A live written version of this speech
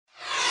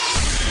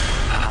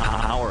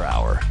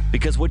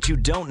Because what you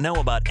don't know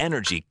about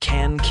energy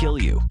can kill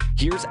you.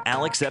 Here's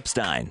Alex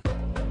Epstein.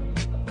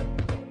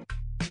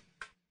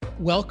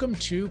 Welcome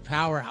to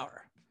Power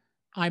Hour.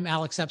 I'm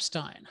Alex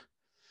Epstein.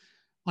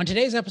 On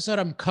today's episode,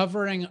 I'm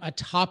covering a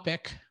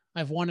topic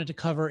I've wanted to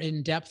cover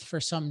in depth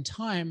for some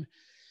time,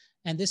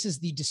 and this is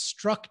the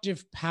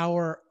destructive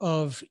power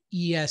of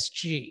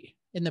ESG.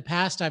 In the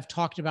past, I've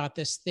talked about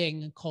this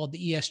thing called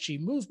the ESG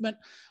movement.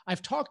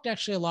 I've talked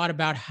actually a lot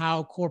about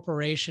how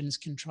corporations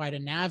can try to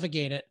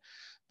navigate it,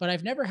 but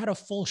I've never had a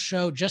full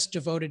show just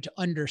devoted to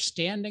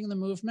understanding the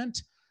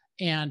movement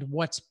and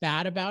what's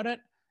bad about it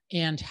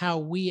and how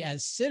we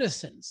as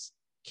citizens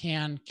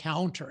can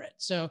counter it.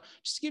 So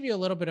just to give you a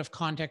little bit of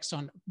context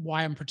on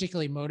why I'm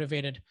particularly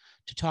motivated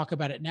to talk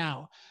about it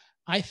now,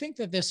 I think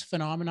that this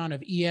phenomenon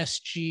of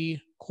ESG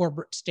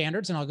corporate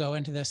standards, and we'll go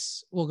into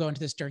this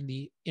during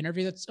the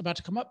interview that's about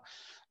to come up.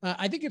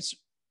 I think it's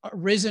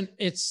risen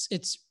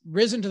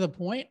to the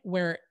point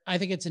where I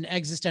think it's an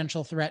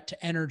existential threat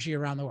to energy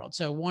around the world.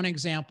 So one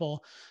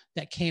example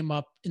that came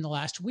up in the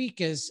last week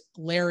is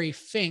Larry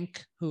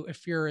Fink, who,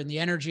 if you're in the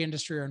energy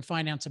industry or in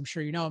finance, I'm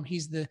sure you know him.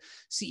 He's the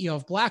CEO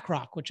of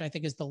BlackRock, which I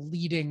think is the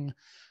leading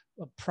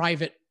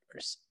private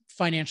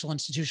financial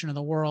institution in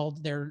the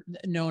world. They're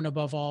known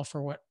above all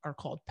for what are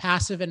called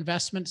passive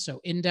investments,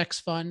 so index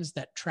funds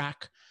that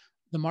track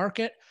the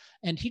market.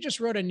 And he just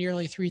wrote a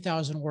nearly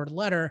 3,000 word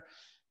letter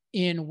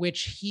in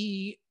which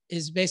he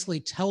is basically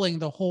telling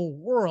the whole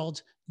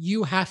world,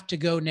 you have to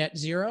go net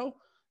zero,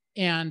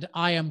 and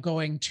I am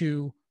going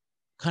to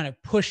kind of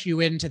push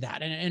you into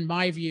that. And in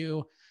my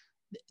view,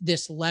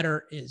 this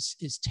letter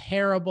is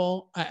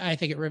terrible. I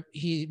think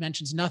he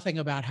mentions nothing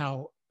about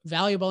how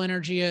valuable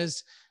energy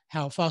is,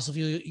 how fossil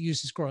fuel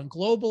use is growing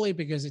globally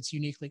because it's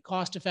uniquely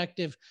cost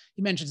effective.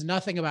 He mentions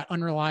nothing about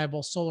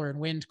unreliable solar and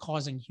wind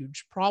causing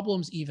huge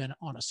problems, even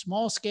on a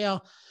small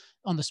scale.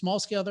 On the small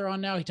scale they're on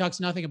now, he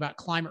talks nothing about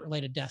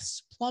climate-related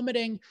deaths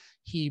plummeting.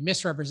 He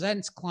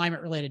misrepresents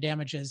climate-related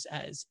damages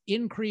as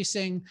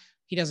increasing.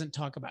 He doesn't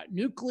talk about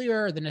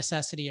nuclear, the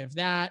necessity of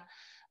that.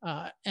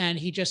 And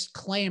he just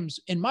claims,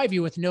 in my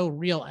view, with no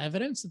real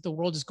evidence, that the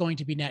world is going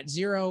to be net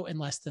zero in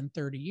less than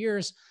 30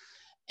 years.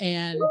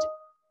 And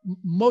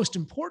most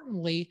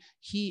importantly,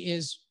 he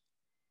is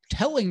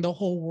telling the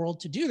whole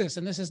world to do this.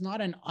 And this is not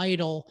an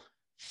idle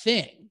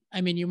thing.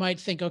 I mean, you might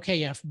think, okay,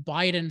 yeah, if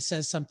Biden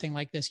says something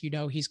like this,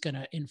 he's going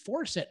to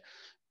enforce it.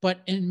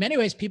 But in many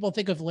ways, people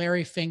think of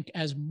Larry Fink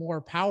as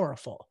more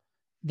powerful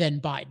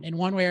than Biden. In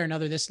one way or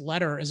another, this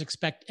letter is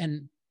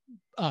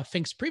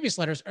Fink's previous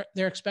letters,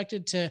 they're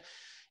expected to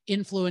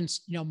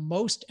influence,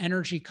 most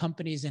energy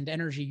companies and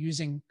energy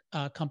using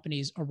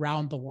companies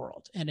around the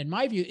world. And in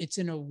my view, it's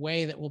in a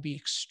way that will be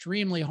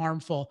extremely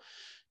harmful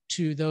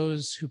to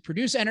those who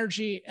produce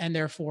energy and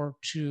therefore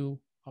to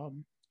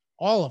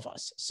all of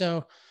us.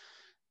 So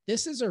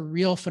this is a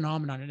real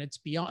phenomenon, and it's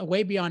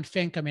way beyond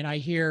Fink. I mean, I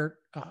hear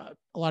a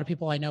lot of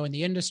people I know in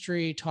the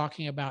industry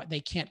talking about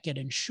they can't get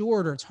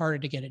insured, or it's harder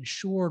to get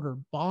insured or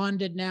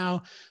bonded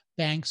now.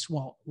 Banks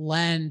won't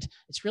lend.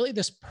 It's really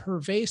this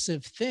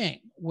pervasive thing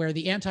where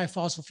the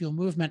anti-fossil fuel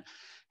movement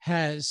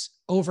has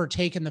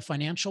overtaken the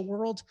financial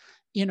world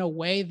in a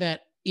way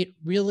that it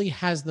really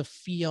has the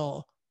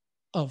feel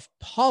of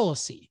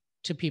policy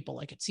to people.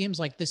 Like, it seems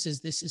like this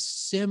is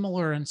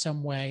similar in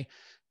some way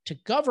to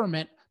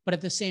government, but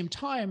at the same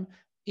time,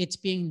 it's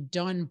being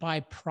done by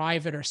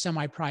private or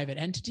semi-private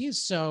entities.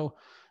 So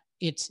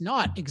it's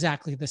not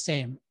exactly the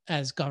same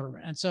as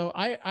government. And so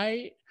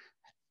I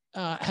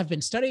have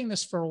been studying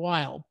this for a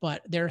while,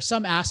 but there are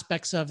some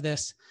aspects of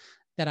this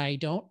that I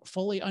don't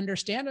fully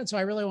understand. And so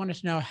I really wanted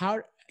to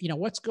know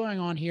what's going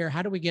on here?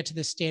 How do we get to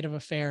this state of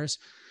affairs?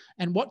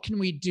 And what can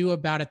we do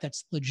about it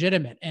that's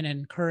legitimate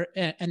and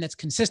that's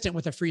consistent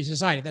with a free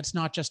society? That's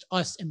not just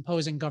us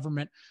imposing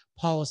government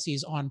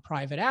policies on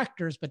private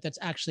actors, but that's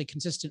actually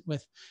consistent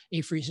with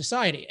a free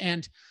society.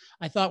 And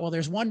I thought, well,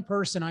 there's one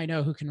person I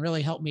know who can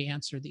really help me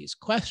answer these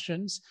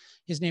questions.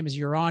 His name is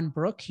Yaron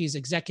Brook. He's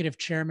executive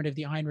chairman of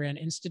the Ayn Rand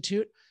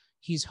Institute.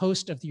 He's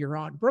host of the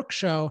Yaron Brook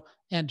Show.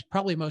 And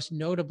probably most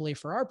notably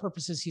for our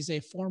purposes, he's a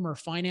former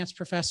finance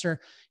professor.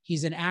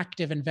 He's an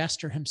active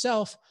investor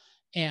himself.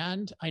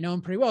 And I know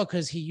him pretty well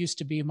because he used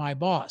to be my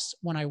boss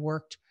when I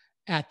worked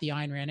at the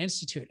Ayn Rand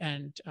Institute.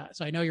 And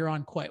so I know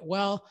Yaron quite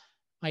well.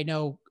 I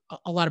know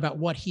a lot about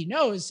what he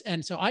knows.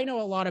 And so I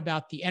know a lot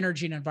about the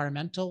energy and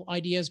environmental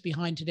ideas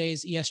behind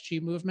today's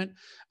ESG movement.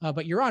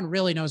 But Yaron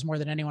really knows more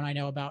than anyone I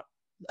know about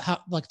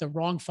the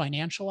wrong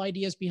financial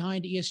ideas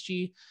behind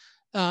ESG,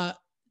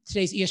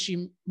 today's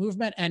ESG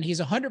movement. And he's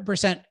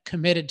 100%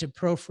 committed to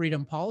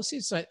pro-freedom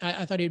policies. So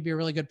I thought he'd be a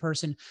really good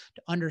person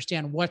to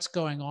understand what's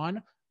going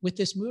on with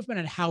this movement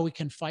and how we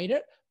can fight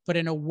it, but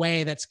in a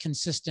way that's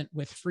consistent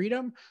with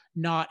freedom,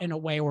 not in a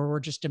way where we're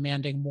just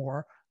demanding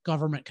more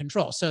government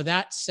control. So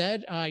that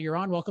said,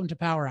 Yaron, welcome to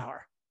Power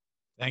Hour.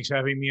 Thanks for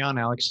having me on,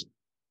 Alex.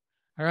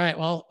 All right.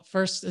 Well,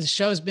 first, the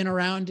show's been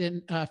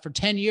around for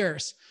 10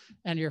 years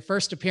and your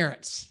first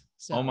appearance.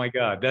 So. Oh my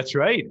God, that's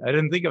right. I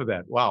didn't think of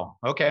that. Wow.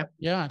 Okay.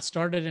 Yeah, it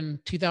started in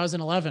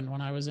 2011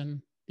 when I was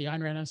in the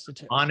Ayn Rand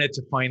Institute. On it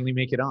to finally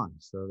make it on.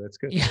 So that's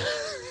good. Yeah.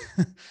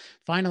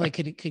 Finally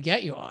could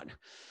get you on.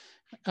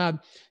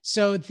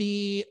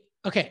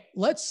 Okay,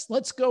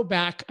 let's go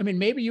back. I mean,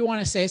 maybe you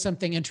want to say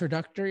something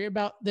introductory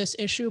about this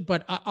issue,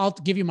 but I'll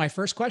give you my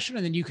first question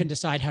and then you can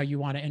decide how you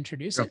want to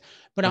introduce it.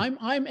 But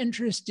I'm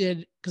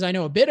interested, because I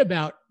know a bit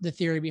about the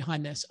theory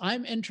behind this.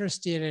 I'm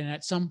interested in,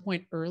 at some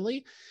point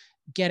early,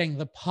 getting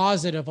the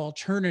positive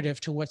alternative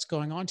to what's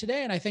going on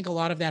today. And I think a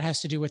lot of that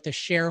has to do with the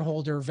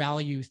shareholder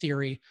value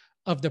theory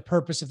of the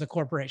purpose of the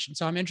corporation.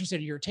 So I'm interested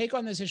in your take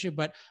on this issue,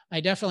 but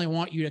I definitely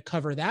want you to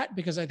cover that,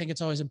 because I think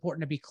it's always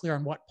important to be clear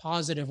on what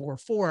positive we're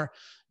for,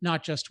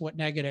 not just what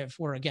negative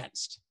we're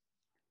against.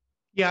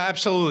 Yeah,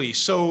 absolutely.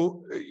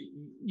 So,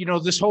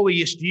 this whole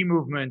ESG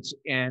movement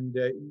and,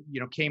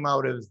 came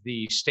out of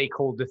the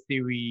stakeholder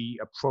theory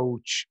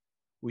approach,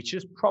 which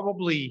is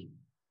probably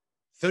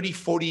 30,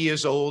 40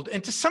 years old,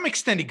 and to some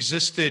extent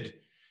existed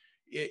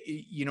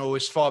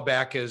as far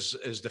back as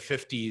the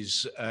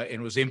 50s and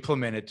was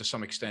implemented to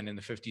some extent in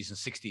the 50s and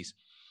 60s.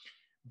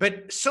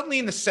 But suddenly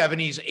in the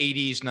 70s,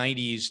 80s,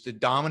 90s, the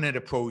dominant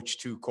approach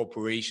to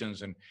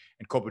corporations and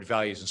corporate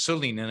values, and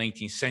certainly in the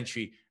 19th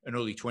century and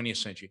early 20th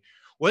century,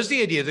 was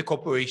the idea that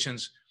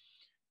corporations'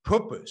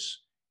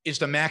 purpose is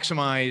to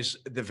maximize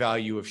the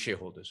value of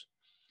shareholders.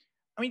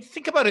 I mean,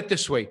 think about it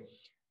this way.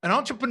 An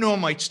entrepreneur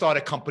might start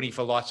a company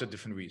for lots of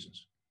different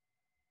reasons.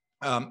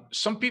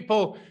 Some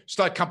people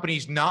start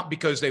companies not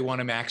because they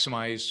want to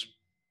maximize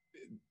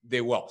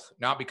their wealth,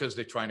 not because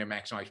they're trying to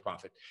maximize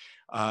profit.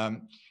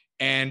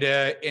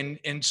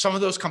 And some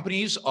of those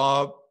companies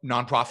are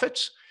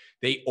nonprofits.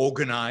 They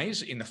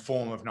organize in the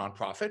form of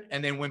nonprofit.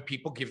 And then when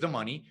people give them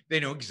money, they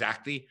know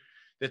exactly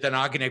that they're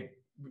not going to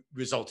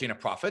result in a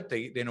profit.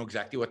 They know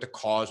exactly what the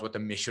cause, what the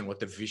mission, what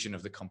the vision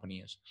of the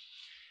company is.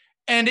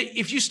 And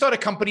if you start a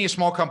company, a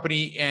small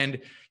company, and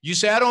you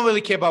say, I don't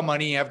really care about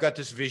money, I've got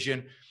this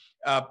vision,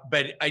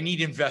 but I need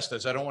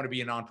investors, I don't want to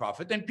be a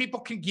nonprofit, then people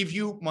can give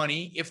you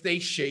money if they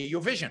share your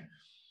vision.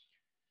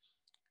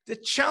 The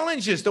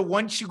challenge is that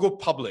once you go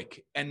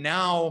public and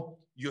now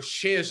your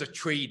shares are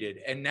traded,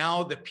 and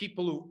now the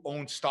people who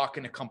own stock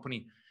in a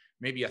company,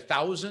 maybe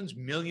thousands,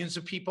 millions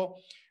of people,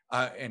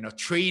 and are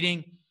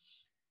trading,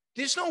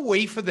 there's no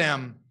way for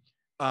them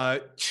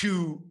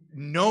to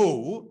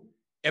know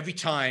every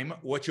time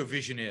what your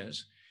vision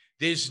is.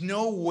 There's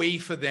no way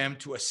for them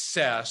to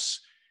assess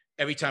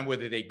every time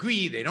whether they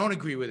agree, they don't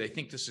agree, whether they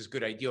think this is a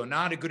good idea or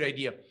not a good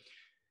idea.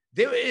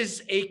 There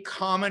is a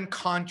common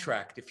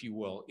contract, if you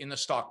will, in the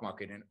stock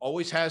market, and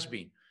always has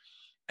been.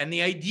 And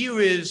the idea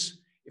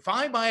is, if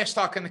I buy a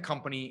stock in the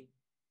company,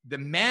 the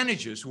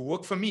managers who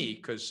work for me,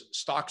 because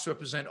stocks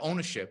represent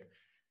ownership,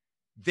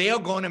 they are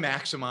going to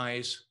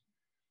maximize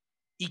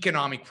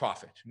economic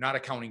profit, not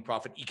accounting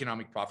profit,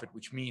 economic profit,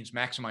 which means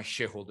maximize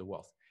shareholder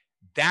wealth.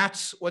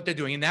 That's what they're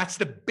doing. And that's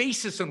the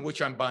basis on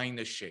which I'm buying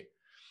this share.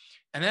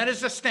 And that is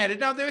the standard.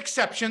 Now, there are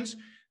exceptions.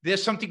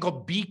 There's something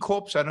called B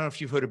Corps. I don't know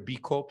if you've heard of B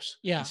Corps.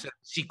 Yeah,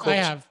 C Corps. I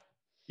have.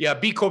 Yeah,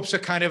 B Corps are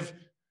kind of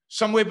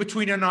somewhere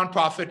between a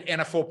nonprofit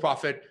and a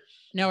for-profit.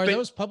 Now, are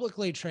those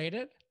publicly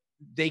traded?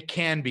 They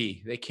can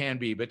be,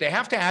 but they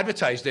have to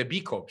advertise their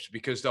B Corps,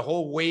 because the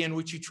whole way in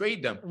which you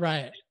trade them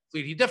is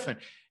completely different.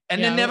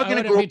 And they're never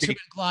going to grow. Be too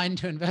inclined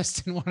to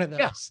invest in one of those.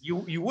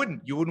 Yeah, you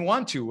wouldn't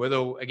want to.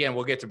 Although, again,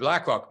 we'll get to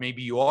BlackRock.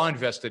 Maybe you are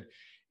invested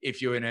if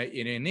you're in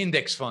an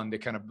index fund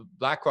that kind of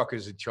BlackRock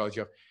is in charge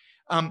of.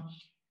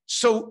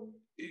 So,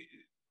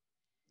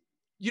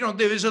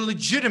 there is a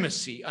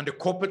legitimacy under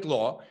corporate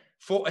law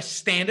for a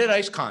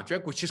standardized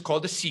contract, which is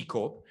called a C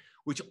Corp,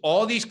 which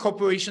all these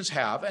corporations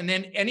have. And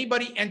then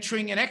anybody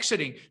entering and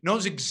exiting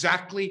knows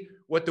exactly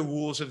what the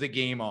rules of the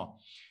game are.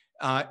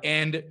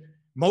 And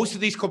most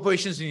of these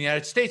corporations in the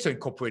United States are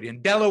incorporated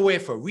in Delaware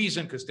for a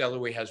reason, because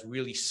Delaware has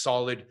really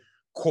solid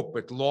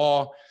corporate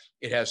law.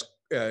 It has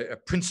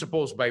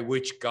principles by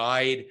which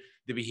guide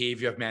the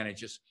behavior of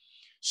managers.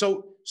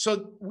 So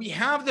we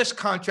have this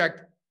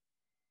contract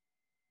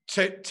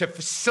to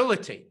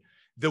facilitate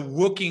the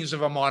workings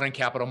of a modern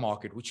capital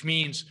market, which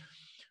means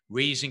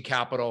raising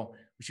capital,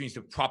 which means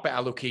the proper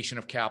allocation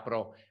of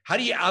capital. How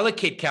do you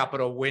allocate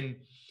capital when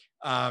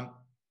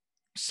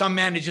some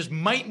managers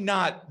might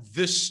not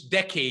this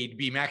decade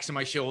be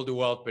maximize shareholder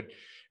wealth, but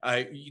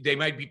they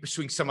might be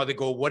pursuing some other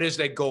goal? What is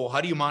that goal? How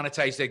do you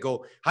monetize that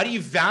goal? How do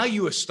you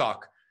value a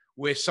stock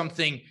where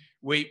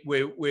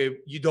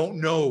you don't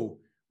know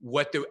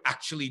what they're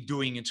actually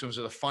doing in terms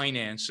of the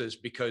finances,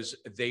 because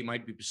they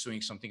might be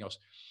pursuing something else?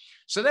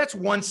 So that's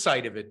one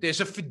side of it.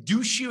 There's a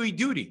fiduciary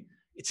duty.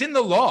 It's in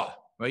the law,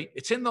 right?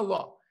 It's in the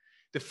law.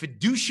 The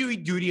fiduciary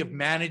duty of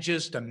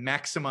managers to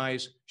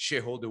maximize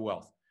shareholder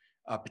wealth,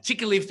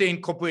 particularly if they're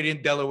incorporated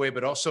in Delaware,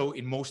 but also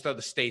in most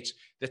other states.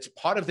 That's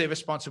part of their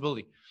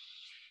responsibility.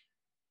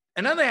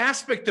 Another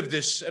aspect of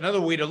this,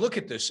 another way to look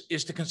at this,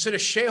 is to consider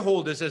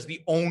shareholders as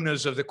the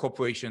owners of the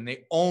corporation.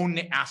 They own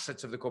the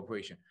assets of the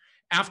corporation.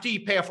 After you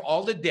pay off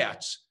all the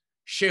debts,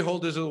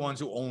 shareholders are the ones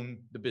who own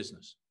the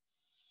business.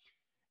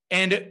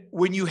 And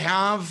when you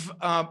have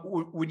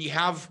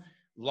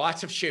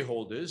lots of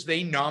shareholders.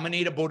 They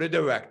nominate a board of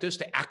directors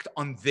to act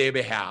on their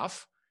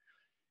behalf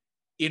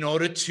in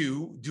order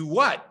to do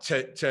what?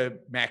 To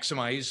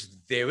maximize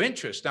their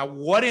interest. Now,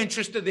 what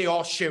interest do they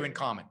all share in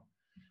common?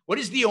 What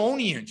is the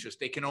only interest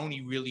they can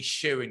only really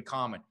share in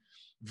common?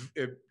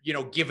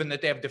 Given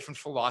that they have different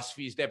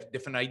philosophies, they have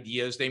different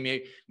ideas,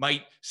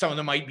 some of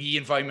them might be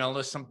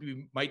environmentalists, some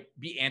people might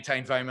be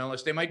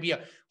anti-environmentalists, there might be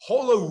a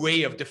whole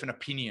array of different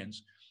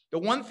opinions. The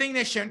one thing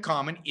they share in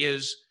common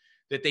is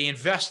that they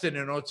invested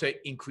in order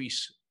to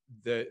increase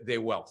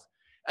their wealth.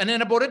 And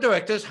then a board of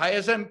directors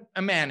hires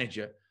a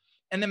manager,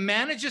 and the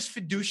manager's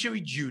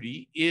fiduciary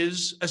duty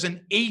is as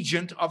an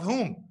agent of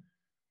whom?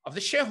 Of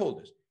the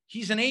shareholders.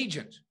 He's an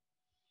agent.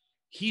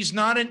 He's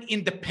not an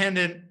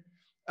independent,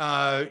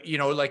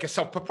 like a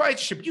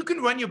self-proprietorship. You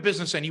can run your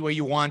business any way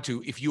you want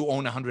to if you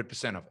own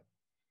 100% of it.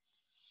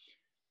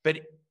 But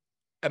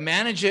a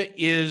manager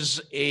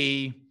is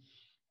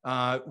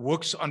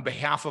works on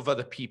behalf of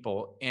other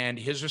people, and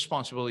his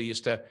responsibility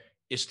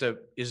is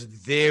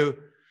their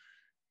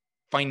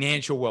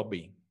financial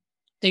well-being.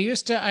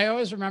 I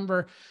always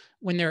remember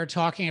when they were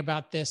talking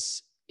about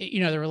this,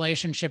 the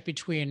relationship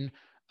between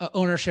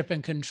ownership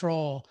and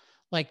control,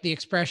 like the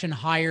expression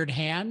hired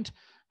hand.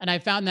 And I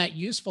found that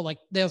useful. Like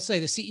they'll say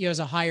the CEO is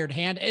a hired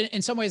hand.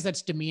 In some ways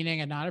that's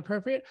demeaning and not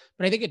appropriate,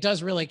 but I think it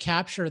does really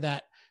capture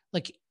that,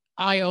 like,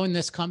 I own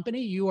this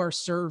company, you are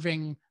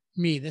serving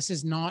me. This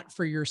is not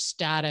for your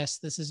status.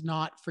 This is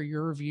not for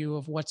your view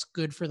of what's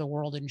good for the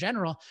world in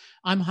general.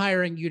 I'm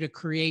hiring you to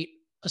create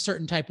a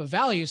certain type of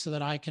value so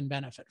that I can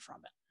benefit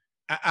from it.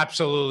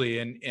 Absolutely.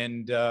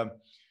 And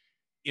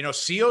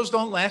CEOs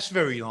don't last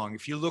very long.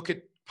 If you look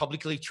at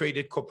publicly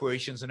traded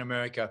corporations in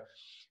America,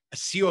 a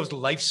CEO's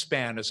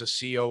lifespan as a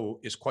CEO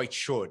is quite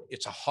short.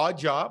 It's a hard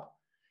job.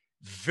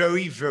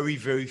 Very, very,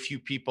 very few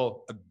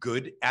people are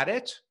good at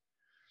it.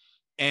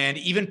 And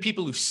even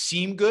people who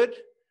seem good,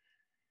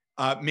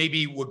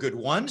 maybe were good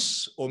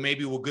once, or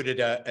maybe were good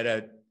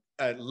at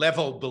a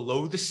level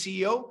below the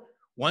CEO.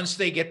 Once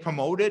they get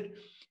promoted,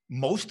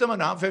 most of them are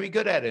not very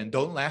good at it and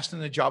don't last in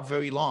the job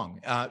very long.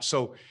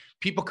 So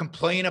people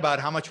complain about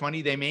how much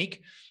money they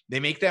make. They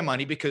make their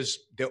money because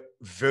there are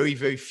very,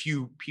 very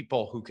few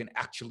people who can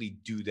actually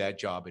do that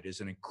job. It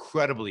is an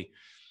incredibly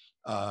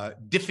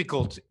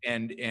difficult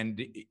and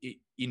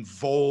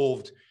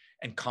involved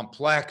and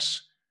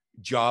complex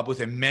job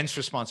with immense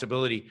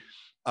responsibility.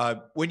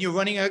 When you're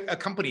running a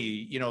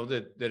company,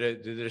 that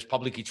is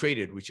publicly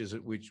traded,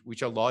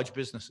 which are large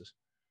businesses.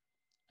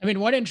 I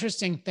mean, one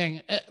interesting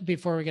thing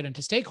before we get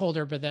into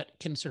stakeholder, but that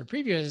can sort of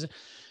preview is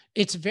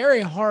it's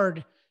very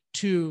hard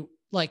to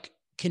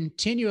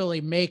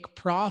continually make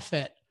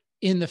profit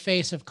in the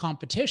face of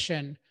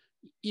competition,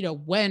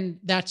 when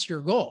that's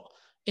your goal.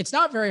 It's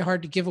not very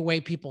hard to give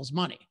away people's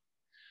money.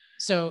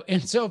 So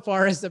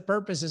insofar as the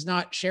purpose is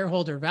not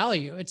shareholder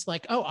value, it's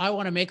like, oh, I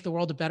want to make the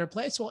world a better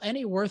place. Well,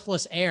 any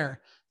worthless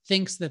heir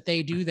thinks that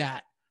they do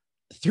that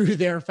through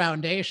their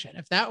foundation.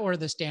 If that were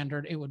the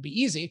standard, it would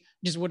be easy,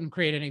 just wouldn't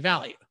create any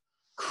value.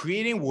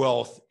 Creating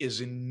wealth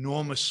is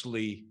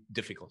enormously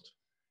difficult.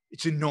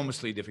 It's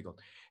enormously difficult.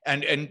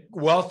 And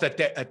wealth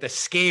at the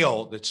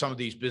scale that some of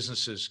these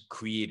businesses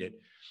created.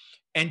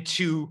 And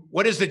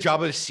what is the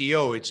job of the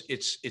CEO?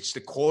 It's to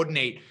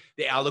coordinate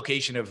the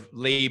allocation of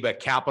labor,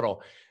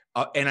 capital,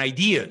 and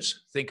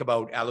ideas. Think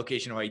about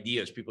allocation of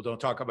ideas. People don't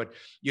talk about,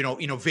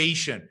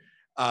 innovation.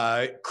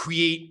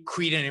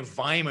 Create an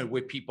environment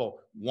where people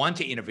want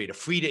to innovate, are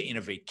free to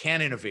innovate,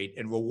 can innovate,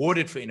 and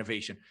rewarded for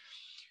innovation.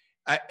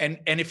 And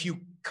if you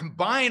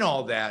combine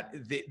all that,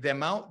 the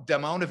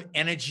amount of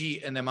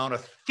energy and the amount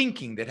of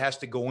thinking that has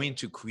to go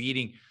into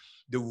creating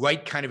the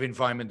right kind of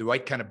environment, the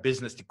right kind of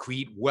business to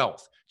create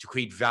wealth, to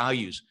create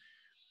values,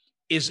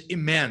 is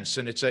immense.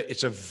 And it's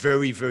a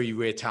very, very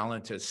rare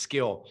talent, a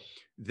skill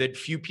that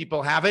few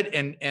people have it.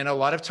 And a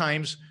lot of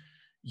times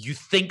you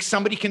think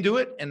somebody can do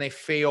it and they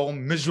fail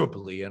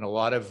miserably. And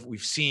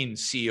we've seen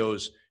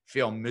CEOs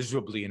fail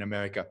miserably in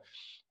America.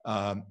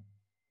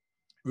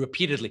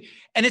 Repeatedly.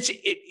 And it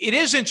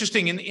is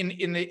interesting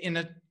in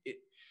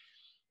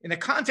the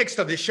context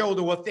of the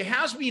shareholder wealth, there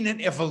has been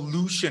an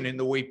evolution in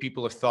the way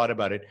people have thought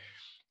about it.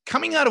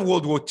 Coming out of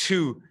World War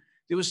II,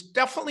 there was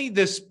definitely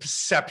this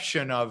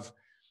perception of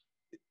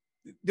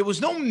there was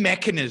no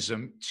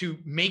mechanism to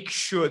make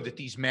sure that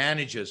these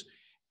managers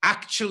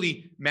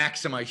actually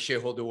maximize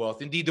shareholder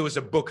wealth. Indeed, there was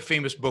a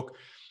famous book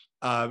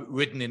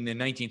written in the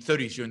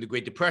 1930s during the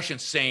Great Depression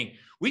saying,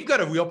 we've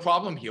got a real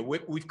problem here.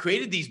 We've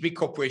created these big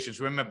corporations.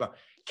 Remember,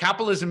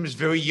 capitalism is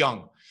very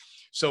young.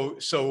 So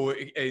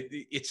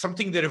it's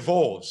something that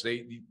evolves.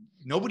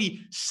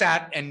 Nobody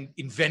sat and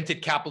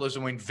invented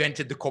capitalism or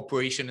invented the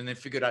corporation and then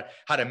figured out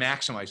how to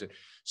maximize it.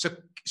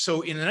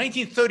 So in the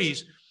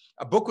 1930s,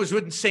 a book was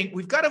written saying,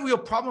 we've got a real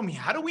problem here.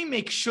 How do we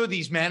make sure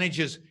these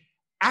managers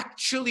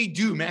actually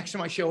do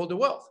maximize shareholder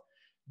wealth?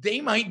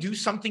 They might do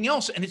something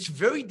else. And it's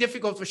very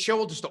difficult for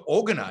shareholders to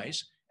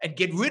organize and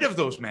get rid of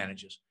those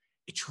managers.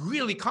 It's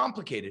really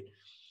complicated.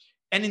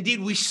 And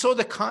indeed, we saw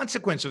the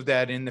consequence of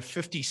that in the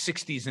 50s,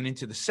 60s, and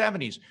into the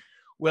 70s,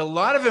 Well, a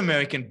lot of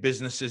American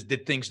businesses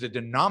did things that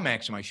did not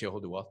maximize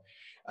shareholder wealth,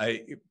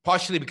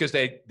 partially because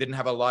they didn't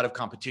have a lot of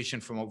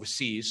competition from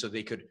overseas, so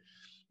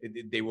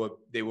they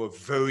were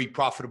very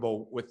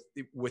profitable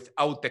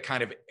without the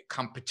kind of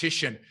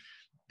competition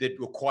that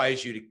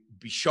requires you to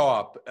be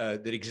sharp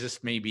that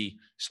exists maybe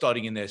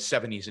starting in the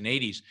 70s and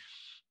 80s.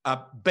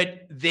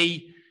 But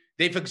they,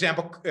 for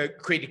example,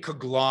 created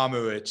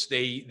conglomerates.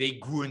 They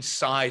grew in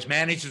size.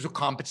 Managers were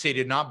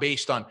compensated not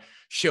based on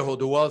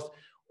shareholder wealth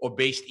or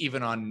based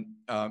even on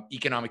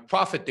economic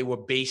profit. They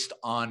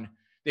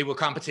were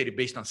compensated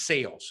based on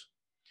sales.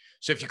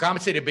 So if you're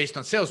compensated based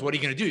on sales, what are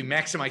you going to do? You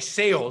maximize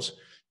sales,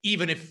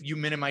 even if you're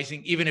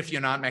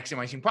not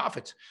maximizing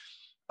profits.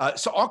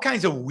 So all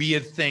kinds of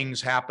weird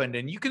things happened,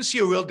 and you can see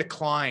a real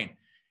decline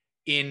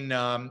in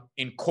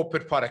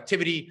corporate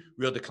productivity,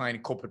 real decline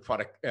in corporate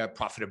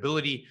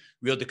profitability,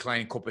 real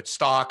decline in corporate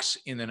stocks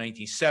in the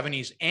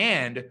 1970s,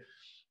 and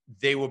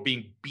they were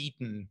being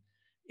beaten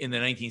in the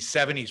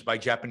 1970s by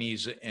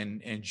Japanese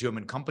and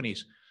German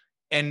companies.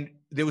 And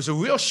there was a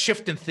real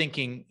shift in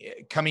thinking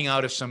coming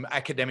out of some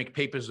academic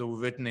papers that were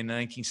written in the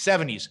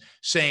 1970s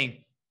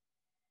saying,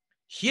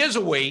 here's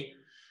a way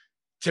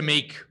to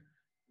make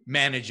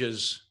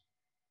managers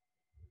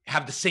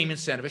have the same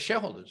incentive as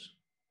shareholders.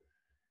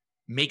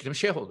 Make them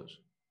shareholders.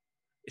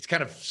 It's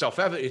kind of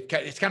self-evident.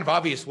 It's kind of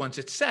obvious once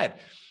it's said.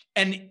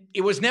 And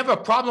it was never a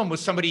problem with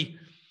somebody.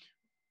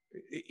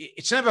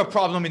 It's never a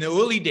problem in the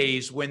early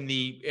days and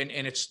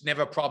it's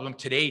never a problem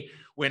today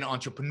when an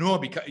entrepreneur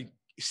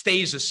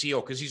stays a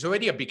CEO because he's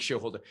already a big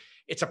shareholder.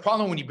 It's a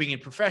problem when you bring in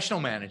professional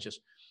managers.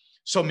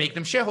 So make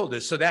them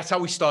shareholders. So that's how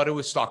we started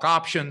with stock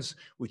options,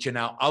 which are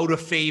now out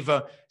of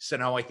favor. So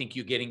now I think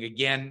you're getting,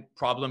 again,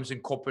 problems in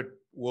corporate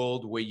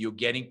world where you're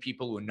getting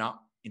people who are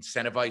not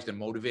incentivized and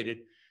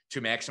motivated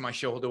to maximize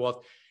shareholder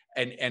wealth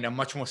and are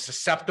much more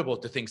susceptible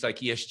to things like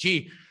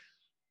ESG.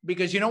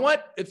 Because you know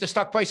what? If the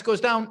stock price goes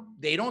down,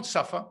 they don't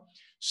suffer.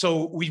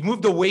 So we've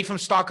moved away from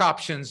stock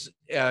options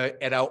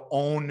at our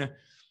own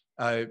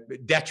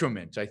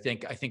detriment. I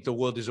think the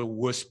world is a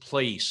worse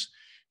place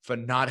for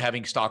not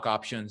having stock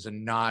options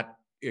and not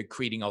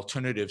creating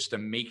alternatives to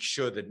make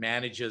sure that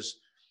managers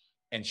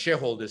and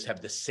shareholders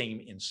have the same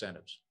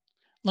incentives.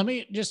 Let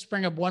me just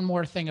bring up one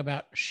more thing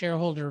about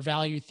shareholder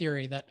value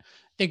theory that I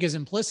think is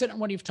implicit in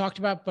what you've talked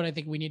about, but I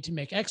think we need to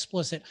make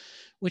explicit,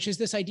 which is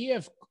this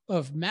idea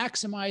of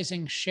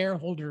maximizing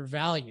shareholder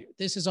value.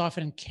 This is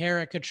often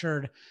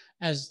caricatured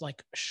as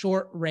like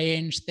short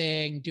range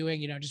thing,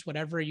 doing, just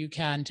whatever you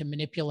can to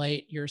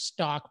manipulate your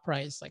stock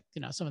price. Like,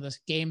 some of this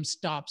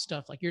GameStop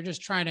stuff, like you're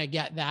just trying to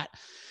get that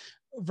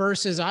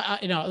versus,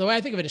 the way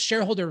I think of it is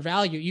shareholder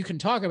value. You can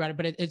talk about it,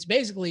 but it's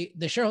basically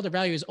the shareholder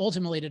value is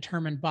ultimately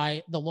determined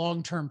by the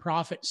long-term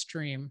profit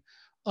stream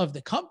of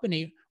the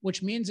company,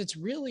 which means it's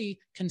really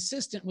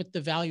consistent with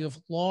the value of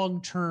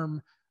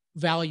long-term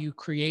value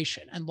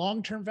creation. And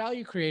long-term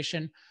value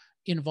creation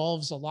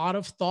involves a lot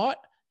of thought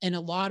and a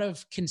lot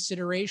of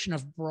consideration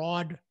of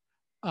broad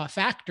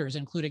factors,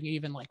 including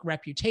even like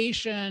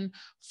reputation,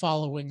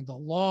 following the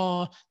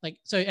law. I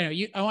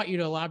want you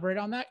to elaborate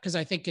on that because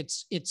I think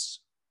it's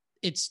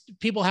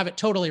people have it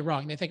totally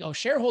wrong. They think,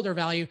 shareholder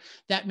value,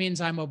 that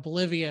means I'm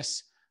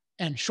oblivious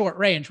and short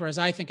range. Whereas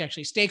I think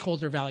actually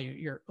stakeholder value,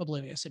 you're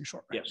oblivious and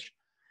short range.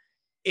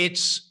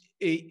 Yes.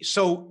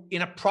 So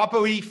in a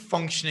properly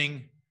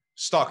functioning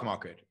stock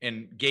market,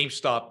 and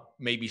GameStop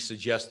maybe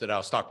suggests that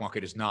our stock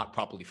market is not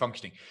properly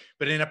functioning,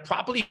 but in a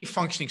properly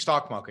functioning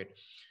stock market,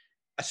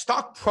 a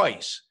stock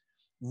price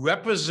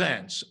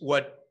represents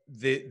what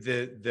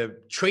the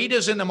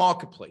traders in the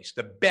marketplace,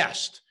 the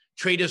best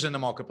traders in the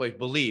marketplace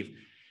believe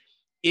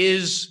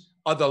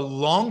are the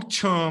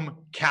long-term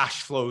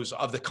cash flows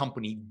of the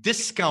company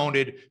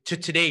discounted to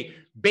today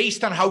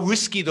based on how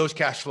risky those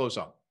cash flows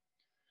are.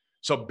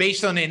 So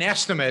based on an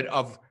estimate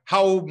of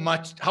how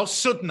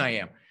certain I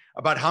am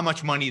about how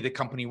much money the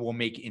company will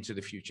make into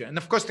the future. And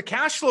of course, the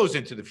cash flows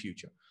into the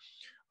future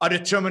are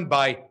determined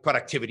by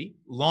productivity,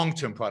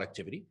 long-term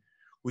productivity,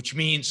 which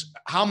means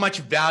how much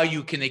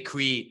value can they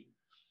create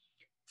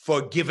for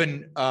a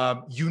given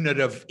unit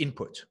of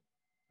input.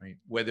 Right?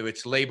 Whether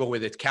it's labor,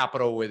 whether it's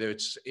capital, whether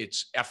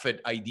it's effort,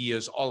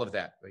 ideas, all of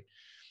that.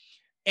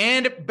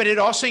 Right? But it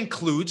also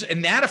includes,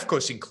 and that of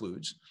course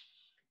includes,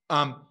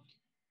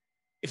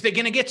 if they're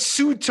going to get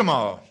sued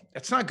tomorrow,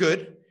 that's not good.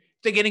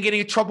 If they're going to get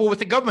in trouble with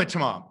the government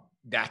tomorrow,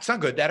 that's not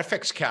good. That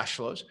affects cash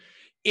flows.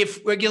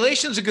 If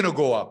regulations are going to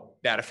go up,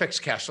 that affects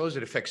cash flows.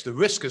 It affects the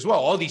risk as well.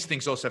 All these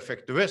things also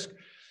affect the risk.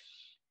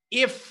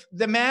 If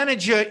the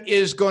manager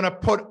is going to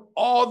put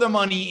all the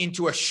money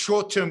into a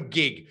short-term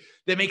gig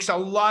that makes a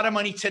lot of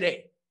money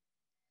today,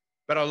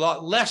 but a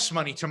lot less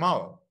money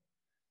tomorrow,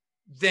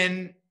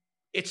 then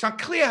it's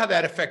not clear how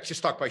that affects your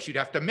stock price. You'd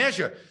have to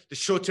measure the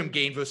short-term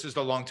gain versus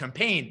the long-term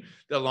pain,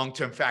 the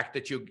long-term fact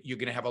that you're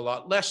going to have a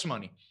lot less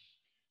money.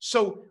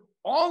 So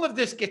all of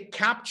this gets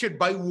captured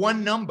by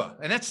one number,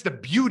 and that's the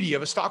beauty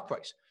of a stock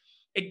price.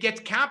 It gets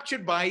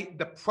captured by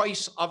the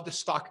price of the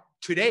stock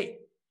today.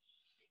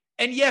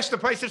 And yes, the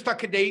price of stock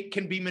today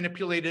can be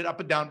manipulated up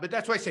and down, but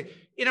that's why I say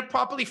in a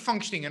properly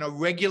functioning, on a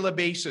regular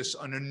basis,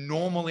 on a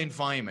normal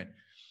environment,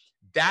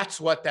 that's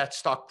what that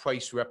stock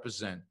price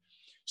represents.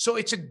 So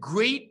it's a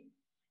great,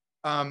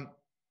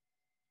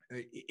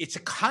 it's a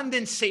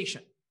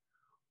condensation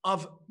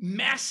of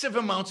massive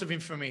amounts of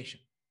information.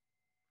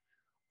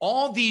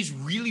 All these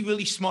really,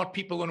 really smart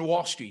people on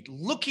Wall Street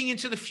looking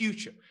into the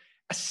future,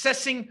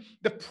 assessing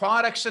the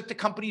products that the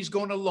company is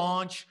going to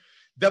launch,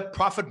 the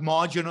profit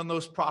margin on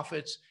those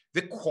profits,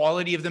 the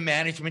quality of the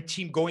management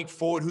team going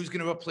forward, who's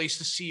going to replace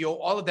the CEO,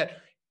 all of that,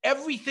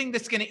 everything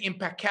that's going to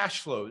impact cash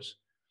flows,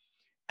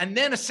 and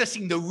then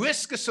assessing the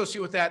risk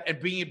associated with that and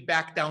bringing it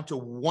back down to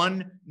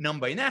one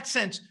number. In that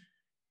sense,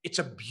 it's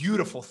a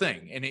beautiful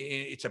thing, and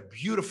it's a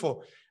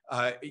beautiful,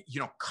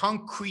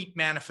 concrete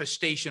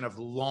manifestation of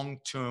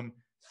long-term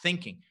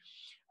thinking.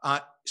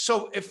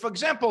 So if, for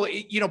example,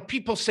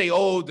 people say,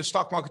 oh, the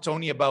stock market's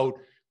only about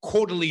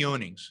quarterly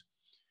earnings.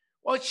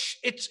 Well,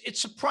 it's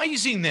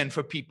surprising then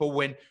for people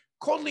when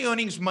quarterly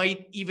earnings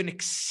might even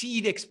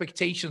exceed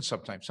expectations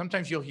sometimes.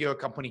 Sometimes you'll hear a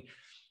company,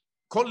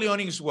 quarterly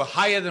earnings were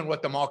higher than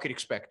what the market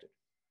expected,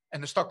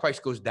 and the stock price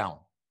goes down,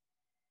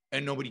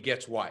 and nobody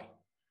gets why.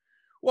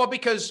 Well,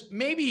 because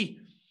maybe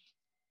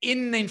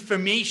in the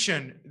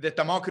information that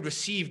the market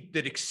received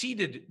that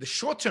exceeded the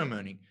short-term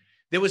earning,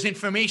 there was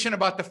information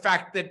about the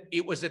fact that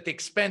it was at the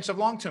expense of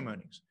long-term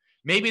earnings.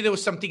 Maybe there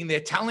was something there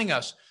telling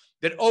us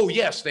that, oh,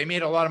 yes, they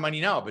made a lot of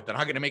money now, but they're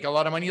not going to make a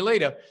lot of money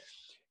later.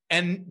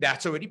 And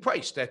that's already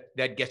priced.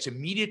 That gets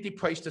immediately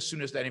priced as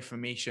soon as that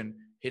information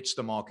hits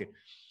the market.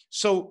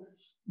 So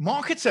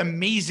markets are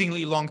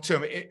amazingly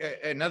long-term.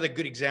 Another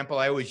good example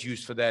I always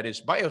use for that is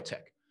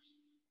biotech.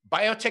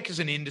 Biotech is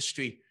an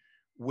industry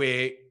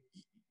where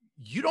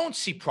you don't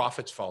see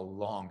profits for a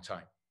long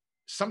time,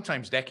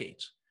 sometimes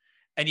decades.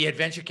 And yet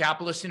venture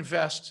capitalists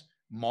invest,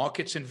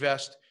 markets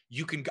invest,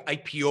 you can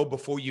IPO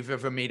before you've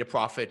ever made a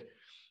profit.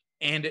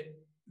 And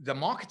the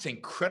market's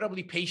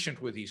incredibly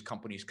patient with these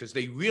companies because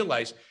they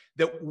realize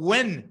that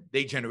when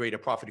they generate a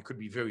profit, it could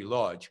be very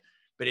large,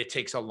 but it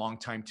takes a long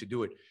time to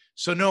do it.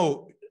 So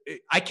no,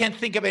 I can't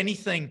think of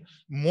anything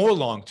more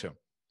long-term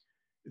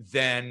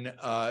than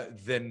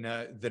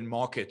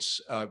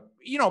markets,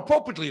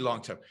 appropriately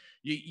long-term,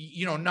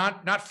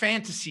 not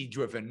fantasy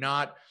driven,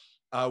 not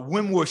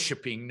whim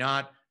worshiping,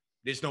 not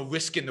there's no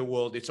risk in the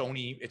world. It's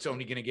only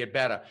going to get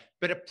better,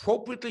 but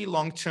appropriately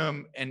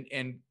long-term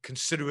and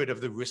considerate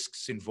of the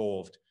risks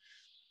involved.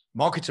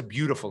 Markets are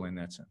beautiful in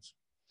that sense.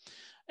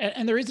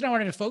 And the reason I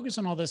wanted to focus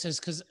on all this is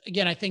because,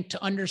 again, I think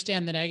to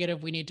understand the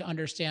negative, we need to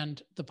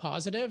understand the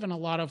positive. And a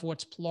lot of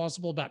what's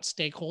plausible about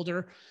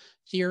stakeholder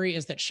theory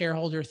is that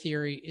shareholder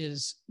theory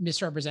is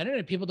misrepresented,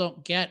 and people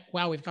don't get,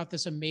 wow, we've got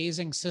this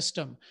amazing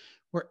system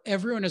where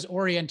everyone is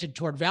oriented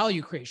toward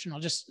value creation. I'll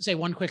just say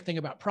one quick thing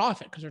about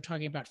profit, because we're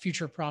talking about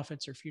future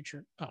profits or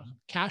future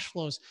cash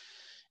flows.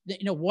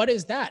 What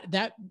is that?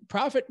 That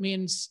profit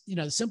means,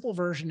 the simple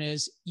version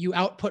is you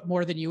output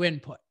more than you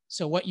input.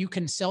 So what you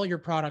can sell your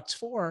products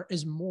for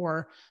is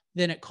more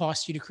than it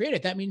costs you to create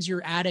it. That means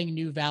you're adding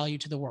new value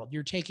to the world.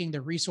 You're taking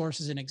the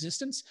resources in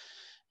existence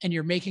and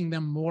you're making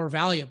them more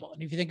valuable.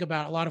 And if you think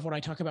about a lot of what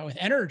I talk about with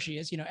energy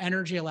is,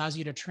 energy allows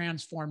you to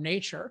transform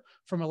nature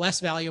from a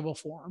less valuable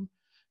form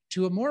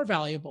to a more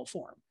valuable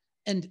form.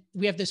 And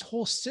we have this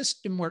whole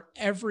system where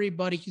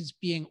everybody is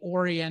being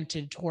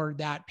oriented toward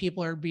that.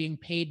 People are being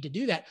paid to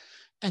do that.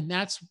 And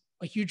that's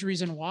a huge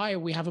reason why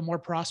we have a more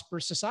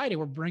prosperous society.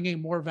 We're bringing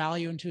more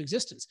value into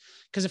existence.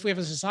 Because if we have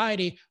a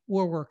society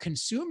where we're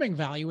consuming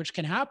value, which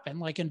can happen,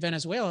 like in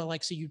Venezuela,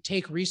 so you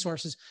take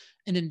resources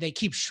and then they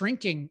keep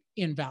shrinking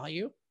in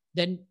value,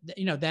 then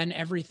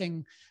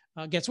everything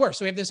gets worse.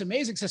 So we have this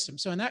amazing system.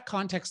 So in that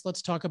context,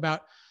 let's talk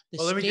about the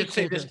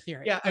stakeholder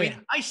theory. Yeah,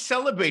 I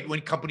celebrate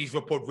when companies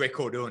report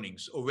record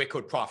earnings or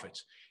record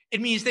profits.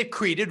 It means they've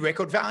created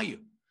record value,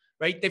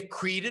 right? They've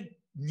created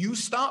new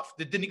stuff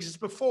that didn't exist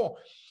before.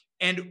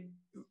 And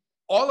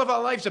all of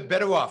our lives are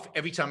better off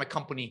every time a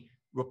company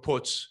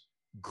reports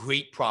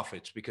great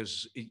profits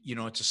because,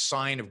 it's a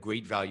sign of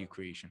great value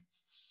creation.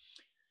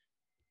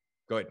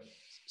 Go ahead.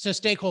 So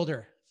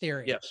stakeholder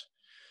theory. Yes.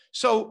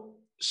 So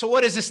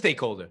what is a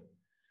stakeholder?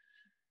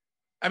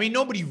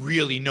 Nobody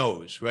really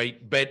knows,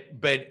 right? But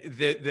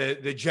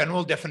the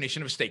general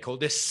definition of a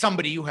stakeholder is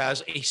somebody who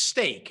has a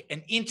stake,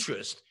 an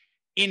interest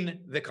in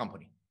the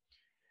company.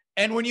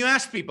 And when you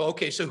ask people,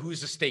 okay, so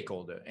who's a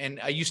stakeholder? And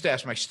I used to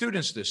ask my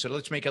students this, so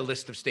let's make a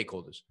list of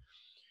stakeholders.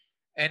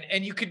 And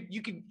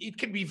it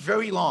could be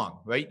very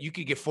long, right? You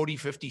could get 40,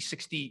 50,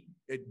 60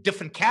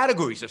 different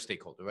categories of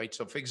stakeholder, right?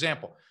 So for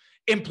example,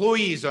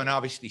 employees are an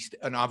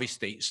obvious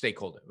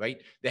stakeholder, right?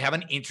 They have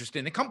an interest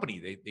in the company.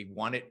 They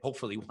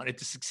hopefully want it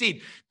to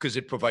succeed because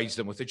it provides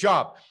them with a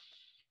job.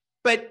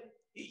 But,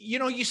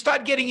 you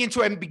start getting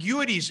into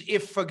ambiguities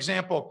if, for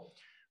example,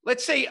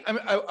 let's say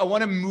I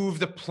want to move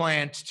the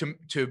plant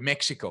to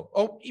Mexico.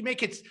 Oh, you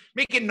make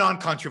it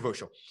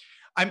non-controversial.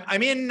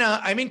 I'm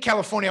in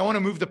California. I want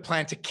to move the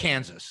plant to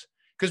Kansas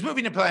because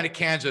moving the plant to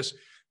Kansas,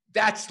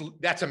 that's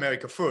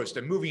America first,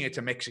 and moving it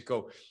to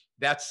Mexico,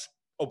 that's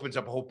opens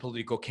up a whole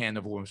political can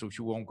of worms, which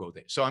we won't go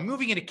there. So I'm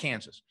moving into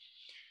Kansas.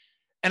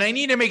 And I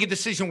need to make a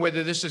decision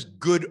whether this is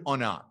good or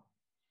not.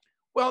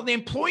 Well, the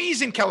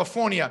employees in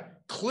California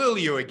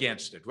clearly are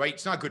against it, right?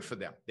 It's not good for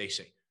them, they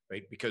say,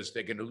 right? Because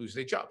they're going to lose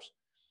their jobs.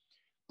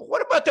 But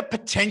what about the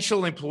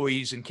potential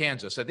employees in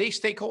Kansas? Are they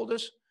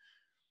stakeholders?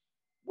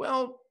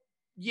 Well,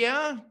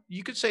 yeah,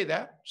 you could say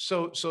that.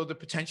 So the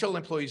potential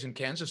employees in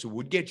Kansas who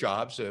would get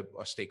jobs are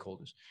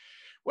stakeholders.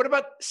 What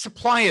about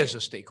suppliers are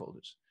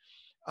stakeholders?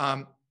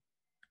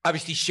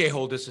 Obviously,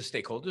 shareholders are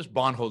stakeholders,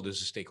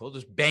 bondholders are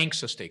stakeholders,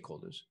 banks are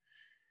stakeholders.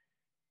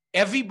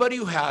 Everybody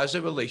who has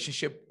a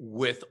relationship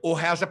with or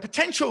has a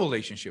potential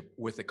relationship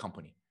with a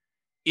company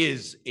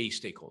is a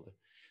stakeholder.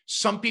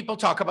 Some people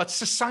talk about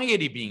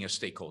society being a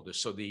stakeholder,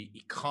 so the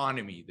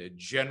economy, the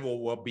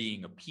general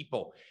well-being of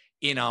people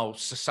in our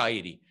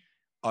society.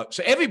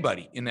 So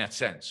everybody in that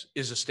sense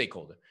is a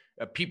stakeholder.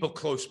 People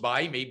close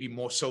by, maybe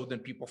more so than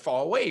people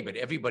far away, but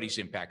everybody's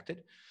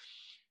impacted.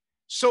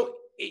 So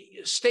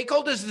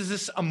stakeholders is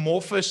this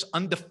amorphous,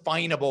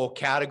 undefinable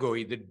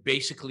category that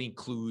basically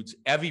includes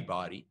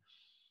everybody.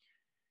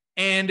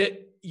 And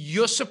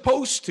you're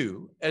supposed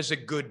to, as a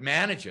good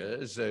manager,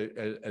 as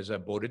a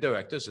board of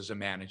directors, as a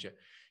manager,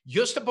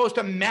 you're supposed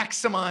to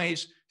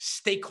maximize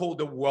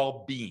stakeholder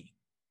well-being.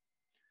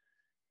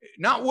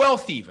 Not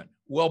wealth even,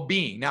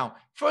 well-being. Now,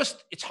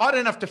 first, it's hard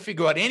enough to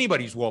figure out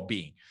anybody's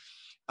well-being.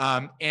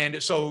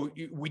 And so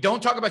we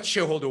don't talk about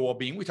shareholder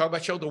well-being. We talk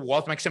about shareholder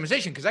wealth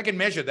maximization because I can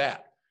measure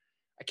that.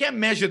 I can't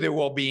measure their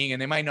well-being,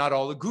 and they might not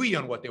all agree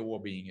on what their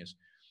well-being is.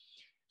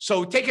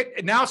 So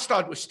now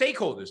start with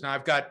stakeholders. Now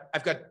I've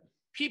got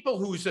people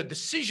whose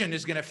decision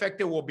is going to affect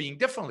their well-being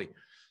differently,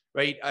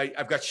 right?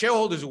 I've got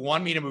shareholders who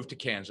want me to move to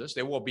Kansas.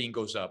 Their well-being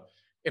goes up.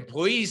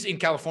 Employees in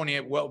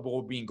California,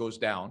 well-being goes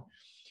down.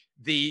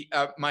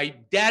 My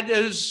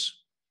debtors,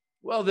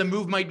 well, the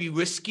move might be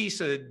risky,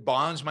 so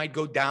bonds might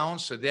go down,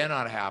 so they're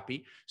not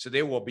happy. So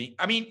their well-being.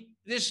 I mean,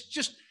 there's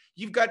just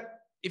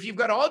if you've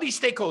got all these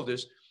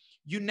stakeholders,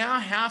 you now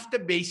have to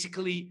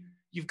basically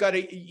you've got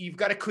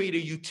to create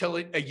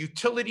a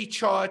utility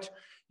chart.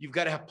 You've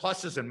got to have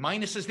pluses and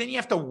minuses. Then you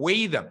have to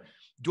weigh them.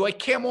 Do I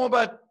care more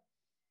about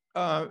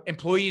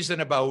employees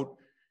than about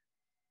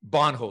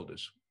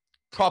bondholders?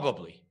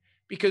 Probably,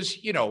 because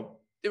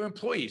they're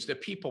employees, they're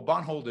people,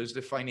 bondholders,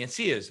 they're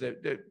financiers.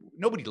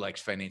 Nobody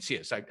likes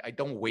financiers. I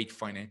don't weight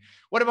finance.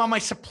 What about my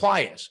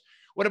suppliers?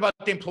 What about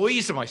the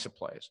employees of my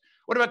suppliers?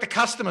 What about the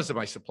customers of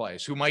my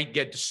suppliers who might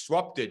get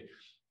disrupted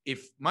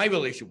if my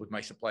relationship with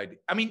my supplier?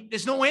 I mean,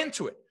 there's no end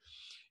to it.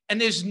 And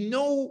there's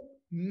no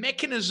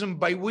mechanism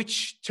by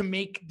which to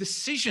make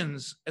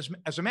decisions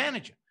as a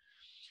manager.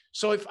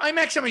 So if I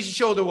maximize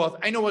shareholder wealth,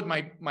 I know what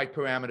my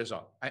parameters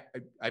are. I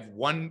have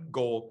one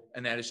goal,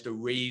 and that is to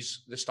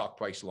raise the stock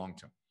price long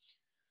term.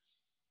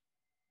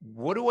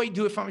 What do I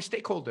do if I'm a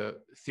stakeholder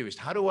theorist?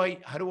 How do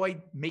I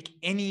make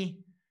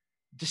any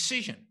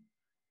decision?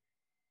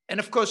 And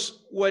of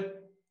course,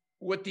 what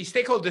the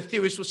stakeholder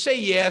theorists will say,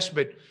 yes,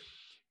 but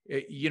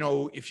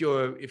if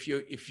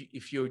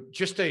you're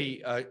just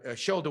a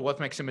shareholder wealth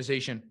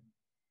maximization,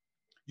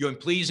 your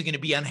employees are going to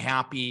be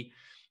unhappy,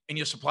 and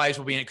your suppliers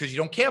will be in it because you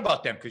don't care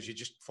about them because you're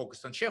just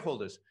focused on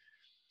shareholders.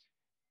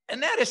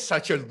 And that is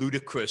such a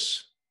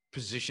ludicrous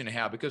position to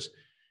have, because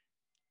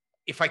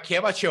if I care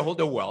about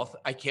shareholder wealth,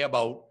 I care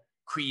about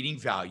creating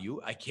value.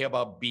 I care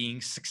about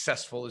being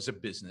successful as a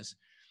business.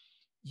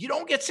 You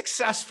don't get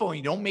successful and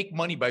you don't make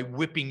money by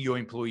whipping your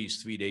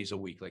employees 3 days a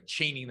week, like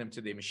chaining them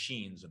to their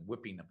machines and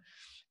whipping them.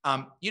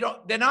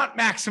 They're not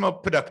maximum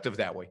productive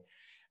that way.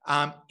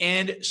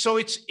 And so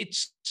it's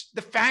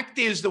the fact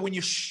is that when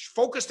you're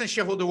focused on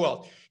shareholder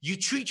wealth, you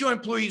treat your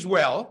employees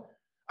well.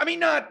 I mean,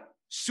 not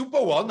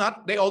super well,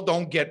 they all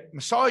don't get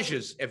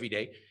massages every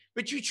day,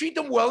 but you treat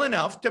them well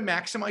enough to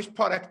maximize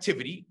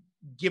productivity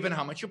given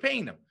how much you're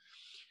paying them.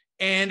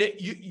 And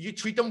you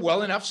treat them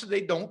well enough so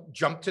they don't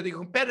jump to the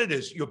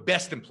competitors, your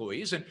best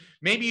employees. And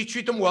maybe you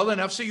treat them well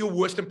enough so your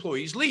worst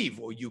employees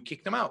leave or you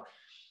kick them out.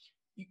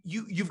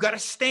 You've got a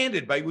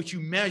standard by which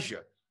you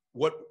measure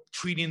what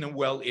treating them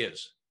well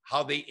is,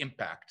 how they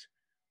impact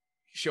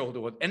shareholder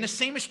wealth. And the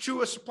same is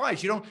true of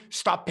suppliers. You don't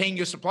stop paying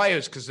your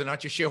suppliers because they're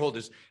not your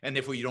shareholders and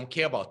therefore you don't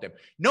care about them.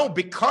 No,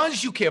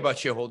 because you care about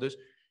shareholders,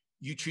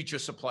 you treat your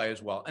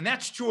suppliers well. And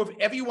that's true of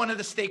every one of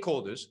the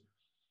stakeholders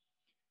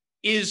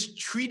is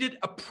treated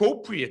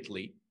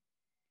appropriately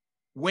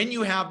when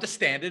you have the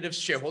standard of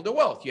shareholder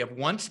wealth. You have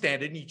one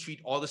standard and you treat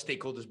all the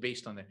stakeholders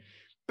based on that.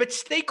 But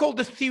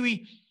stakeholder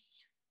theory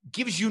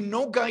gives you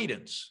no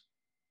guidance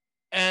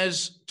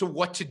as to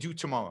what to do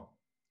tomorrow,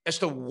 as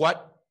to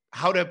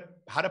how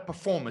to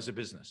perform as a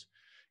business.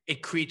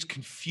 It creates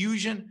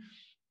confusion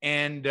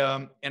and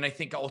I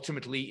think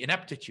ultimately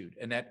ineptitude,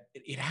 and that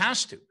it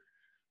has to,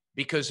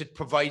 because it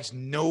provides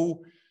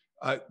no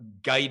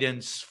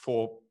guidance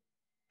for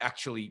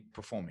actually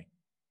performing.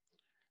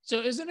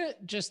 So isn't it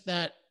just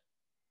that,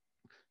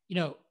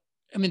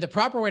 the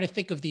proper way to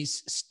think of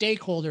these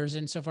stakeholders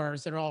insofar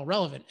as they're all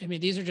relevant,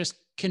 these are just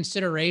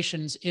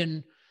considerations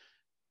in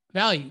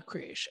value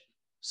creation.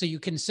 So you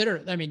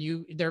consider,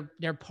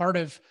 they're part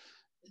of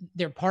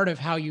they're part of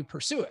how you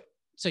pursue it.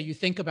 So you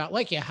think about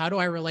like, yeah, how do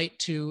I relate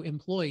to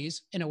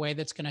employees in a way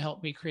that's going to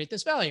help me create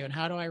this value? And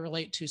how do I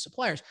relate to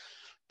suppliers?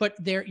 But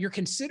you're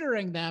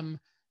considering them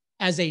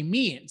as a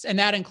means, and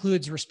that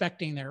includes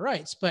respecting their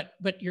rights, but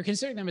you're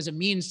considering them as a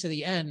means to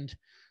the end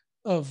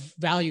of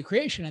value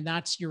creation. And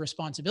that's your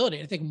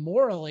responsibility. I think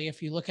morally,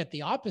 if you look at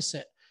the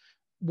opposite,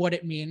 what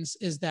it means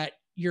is that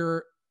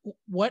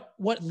what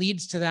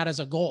leads to that as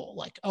a goal?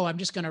 Like, oh, I'm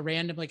just going to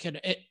randomly,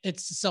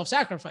 it's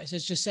self-sacrifice.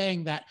 It's just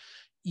saying that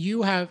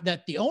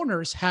that the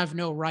owners have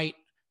no right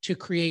to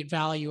create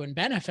value and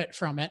benefit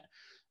from it.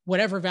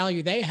 Whatever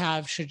value they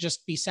have should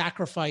just be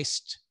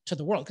sacrificed to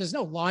the world. Because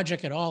there's no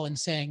logic at all in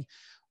saying,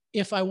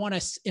 if I want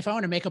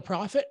to make a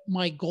profit,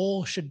 my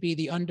goal should be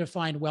the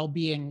undefined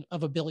well-being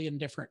of a billion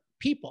different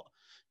people.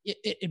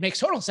 It makes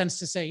total sense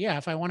to say, yeah,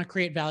 if I want to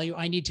create value,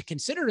 I need to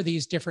consider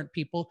these different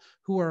people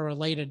who are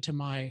related to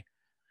my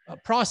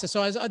process.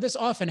 So this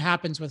often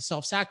happens with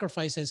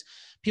self-sacrifices,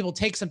 people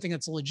take something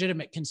that's a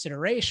legitimate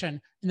consideration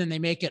and then they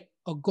make it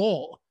a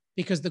goal,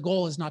 because the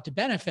goal is not to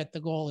benefit, the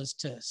goal is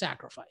to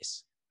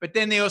sacrifice. But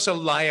then they also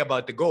lie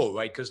about the goal,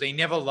 right? Because they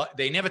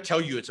never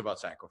tell you it's about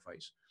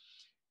sacrifice.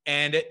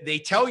 And they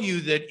tell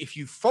you that if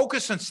you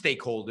focus on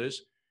stakeholders,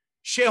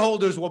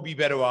 shareholders will be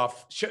better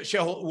off.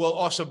 Shareholder will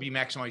also be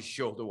maximizing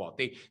shareholder wealth.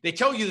 They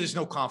tell you there's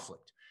no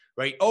conflict,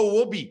 right? Oh,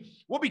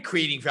 we'll be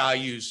creating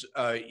values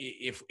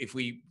if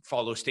we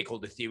follow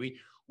stakeholder theory.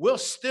 We'll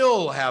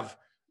still have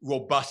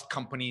robust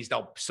companies.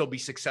 They'll still be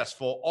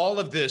successful. All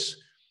of this,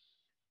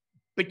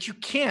 but you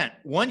can't.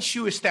 Once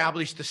you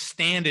establish the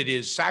standard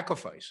is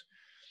sacrifice,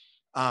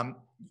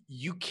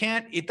 you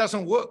can't. It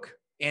doesn't work,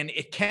 and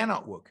it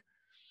cannot work.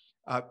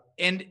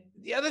 And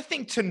the other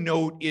thing to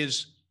note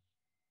is,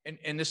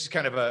 and this is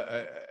kind of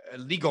a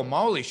legal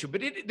moral issue,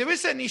 but there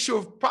is an issue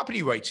of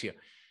property rights here.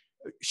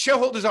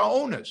 Shareholders are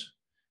owners.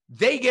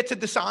 They get to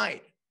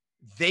decide.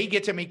 They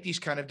get to make these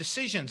kind of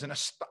decisions.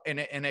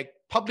 And a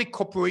public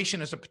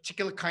corporation is a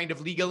particular kind of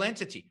legal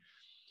entity.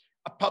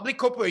 A public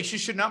corporation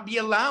should not be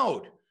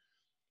allowed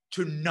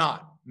to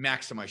not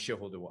maximize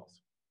shareholder wealth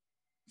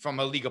from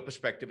a legal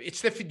perspective.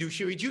 It's their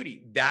fiduciary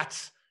duty.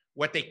 That's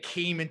what they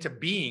came into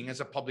being as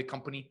a public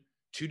company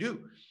to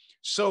do.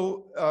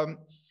 So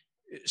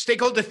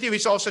stakeholder theory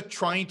is also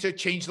trying to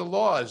change the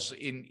laws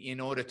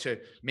in order to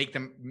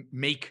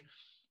make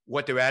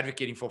what they're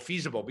advocating for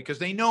feasible, because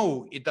they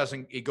know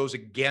it goes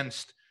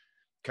against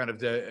kind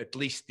of at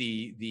least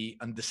the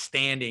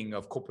understanding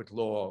of corporate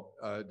law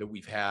that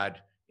we've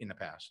had in the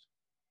past.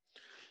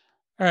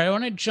 All right, I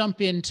want to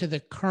jump into the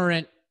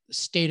current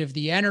state of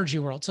the energy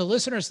world. So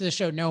listeners to the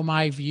show know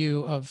my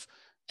view of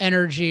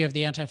energy, of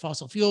the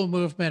anti-fossil fuel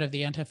movement, of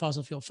the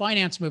anti-fossil fuel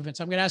finance movement.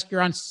 So I'm going to ask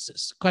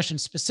Yaron's question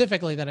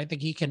specifically that I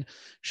think he can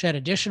shed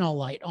additional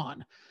light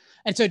on.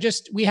 And so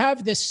we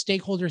have this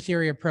stakeholder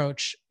theory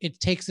approach. It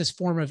takes this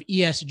form of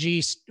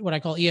ESG, what I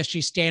call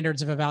ESG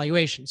standards of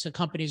evaluation. So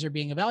companies are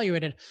being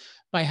evaluated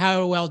by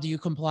how well do you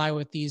comply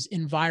with these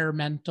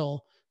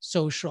environmental,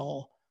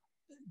 social,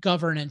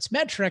 governance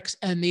metrics.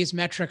 And these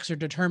metrics are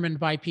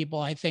determined by people,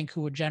 I think, who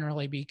would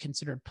generally be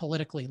considered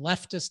politically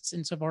leftists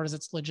insofar as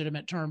it's a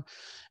legitimate term.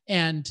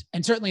 And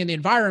certainly in the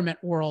environment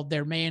world,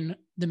 the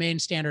main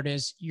standard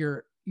is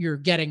you're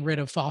getting rid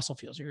of fossil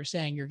fuels, or you're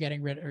saying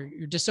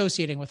you're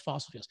dissociating with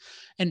fossil fuels.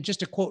 And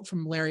just a quote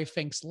from Larry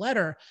Fink's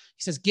letter,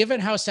 he says, given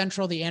how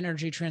central the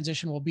energy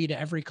transition will be to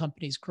every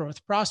company's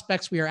growth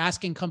prospects, we are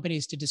asking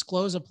companies to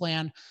disclose a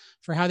plan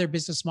for how their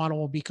business model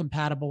will be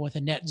compatible with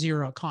a net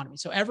zero economy.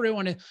 So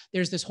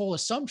there's this whole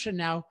assumption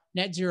now,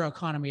 net zero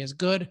economy is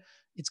good,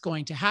 it's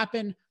going to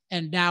happen.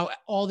 And now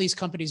all these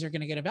companies are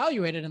going to get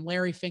evaluated, and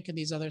Larry Fink and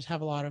these others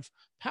have a lot of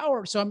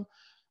power. So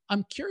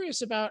I'm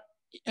curious about,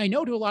 I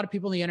know to a lot of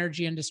people in the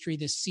energy industry,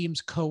 this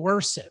seems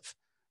coercive.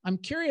 I'm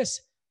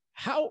curious,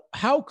 how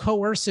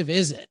coercive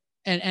is it?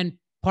 And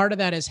part of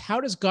that is,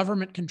 how does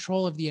government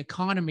control of the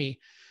economy,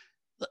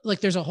 like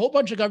there's a whole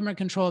bunch of government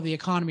control of the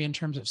economy in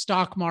terms of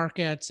stock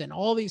markets and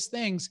all these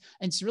things.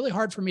 And it's really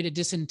hard for me to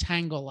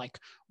disentangle, like,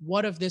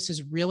 what if this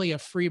is really a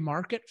free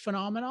market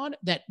phenomenon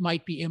that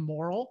might be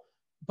immoral,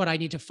 but I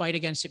need to fight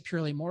against it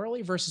purely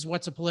morally, versus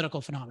what's a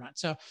political phenomenon.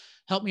 So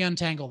help me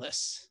untangle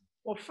this.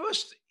 Well,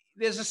 first,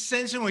 there's a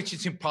sense in which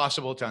it's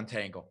impossible to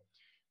untangle,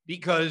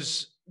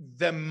 because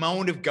the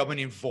amount of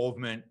government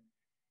involvement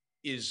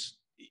is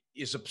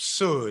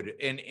absurd.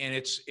 And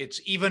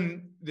it's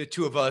even the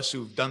two of us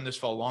who've done this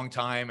for a long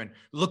time and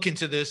look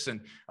into this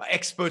and are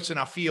experts in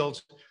our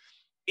fields,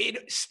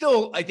 it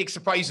still, I think,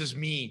 surprises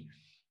me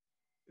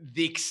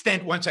the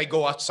extent, once I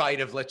go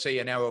outside of, let's say,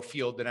 a narrow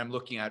field that I'm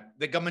looking at,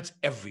 the government's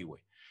everywhere.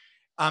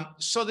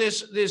 So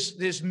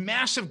there's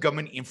massive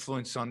government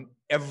influence on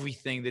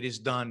everything that is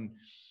done.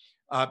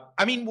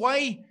 I mean,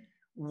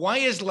 why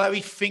is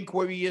Larry Fink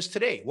where he is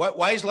today?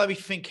 Why does Larry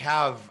Fink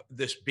have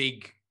this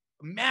big,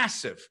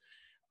 massive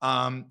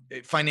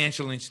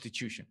financial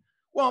institution?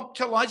 Well,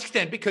 to a large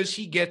extent, because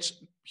he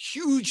gets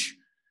huge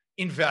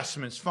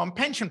investments from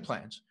pension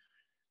plans.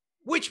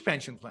 Which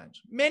pension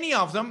plans? Many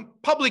of them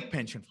public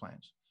pension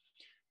plans.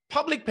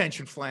 Public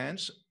pension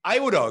plans, I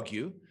would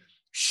argue,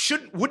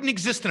 wouldn't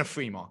exist in a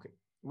free market.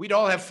 We'd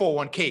all have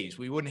 401ks.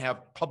 We wouldn't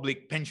have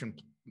public pension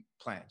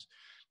plans.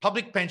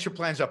 Public pension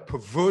plans are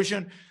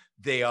perversion.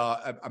 They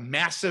are a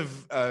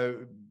massive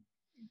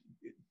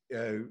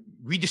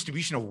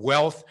redistribution of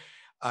wealth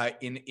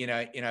in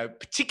a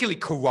particularly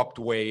corrupt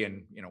way.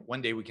 And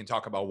one day we can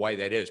talk about why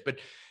that is. But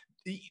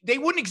they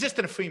wouldn't exist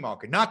in a free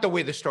market, not the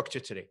way they're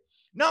structured today.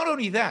 Not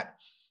only that,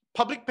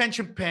 public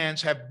pension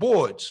plans have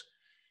boards.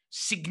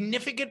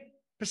 Significant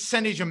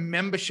percentage of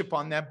membership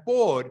on that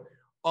board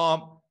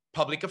are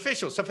public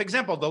officials. So, for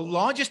example, the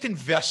largest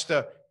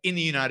investor in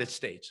the United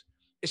States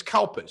is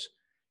CalPERS.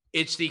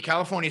 It's the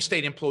California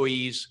State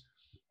Employees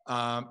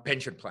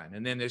Pension Plan.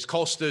 And then there's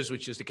CalSTRS,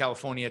 which is the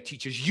California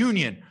Teachers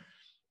Union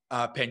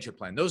pension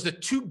plan. Those are the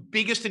two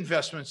biggest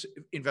investors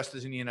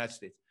in the United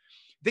States.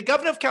 The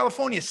governor of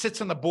California sits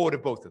on the board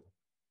of both of them.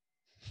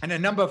 And a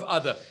number of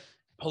other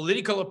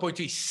political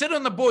appointees sit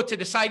on the board to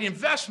decide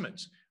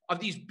investments of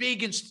these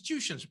big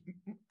institutions.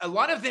 A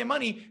lot of their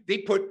money they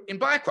put in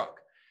BlackRock.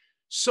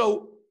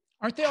 So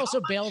aren't they also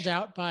bailed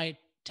out by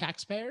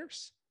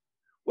taxpayers?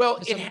 Well,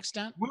 to some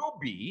extent will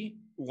be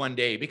one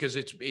day, because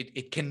it's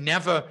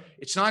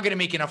not going to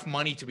make enough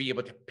money to be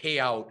able to pay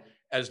out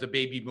as the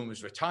baby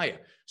boomers retire.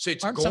 So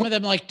aren't some of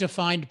them like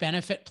defined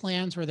benefit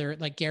plans where they're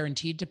like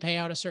guaranteed to pay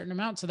out a certain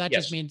amount? So that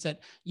just means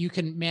that you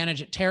can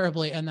manage it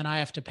terribly and then I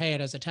have to pay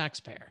it as a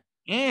taxpayer.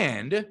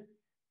 And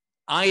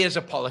I, as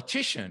a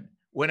politician,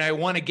 when I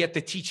want to get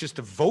the teachers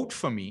to vote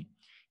for me,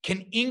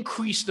 can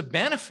increase the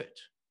benefit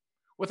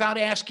without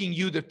asking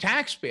you, the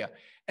taxpayer.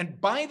 And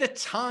by the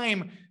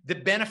time the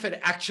benefit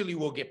actually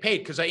will get paid,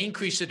 because I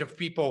increase it of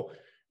people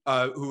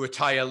who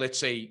retire, let's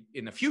say,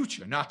 in the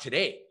future, not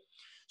today.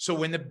 So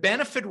when the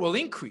benefit will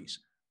increase,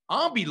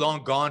 I'll be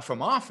long gone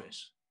from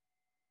office.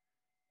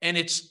 And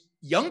it's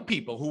young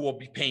people who will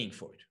be paying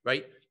for it,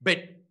 right?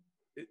 But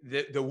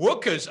the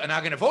workers are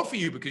not going to vote for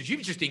you because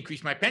you've just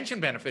increased my pension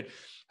benefit.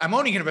 I'm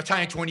only going to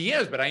retire in 20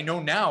 years, but I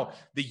know now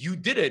that you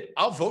did it.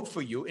 I'll vote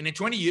for you. And in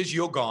 20 years,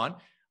 you're gone.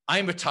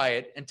 I'm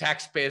retired, and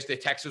taxpayers, their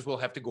taxes will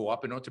have to go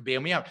up in order to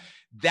bail me out.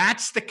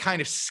 That's the kind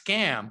of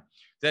scam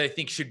that I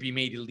think should be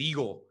made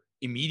illegal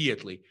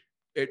immediately.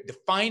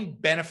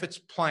 Defined benefits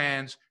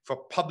plans for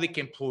public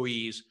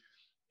employees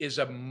is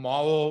a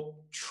moral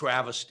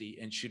travesty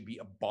and should be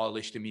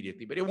abolished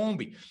immediately, but it won't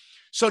be.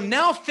 So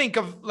now think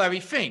of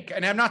Larry Fink,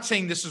 and I'm not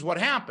saying this is what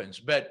happens,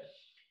 but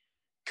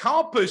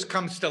CalPERS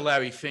comes to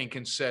Larry Fink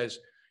and says,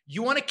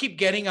 you want to keep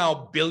getting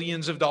our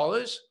billions of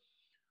dollars?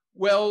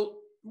 Well,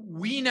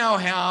 we now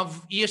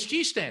have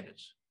ESG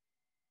standards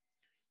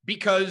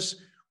because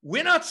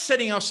we're not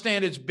setting our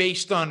standards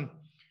based on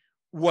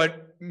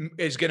what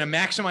is going to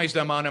maximize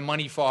the amount of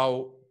money for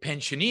our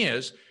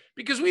pensioners,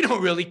 because we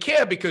don't really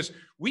care, because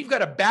we've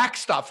got a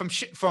backstop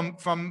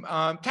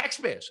from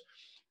taxpayers.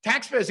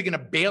 Taxpayers are going to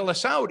bail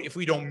us out if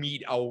we don't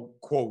meet our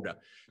quota.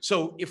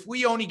 So if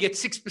we only get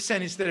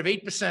 6% instead of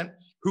 8%,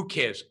 who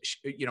cares?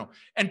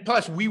 And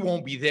plus we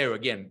won't be there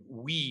again.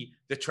 We,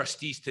 the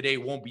trustees today,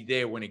 won't be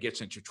there when it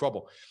gets into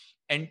trouble,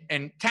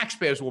 and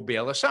taxpayers will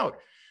bail us out.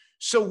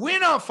 So we're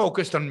not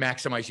focused on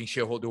maximizing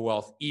shareholder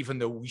wealth, even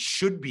though we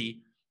should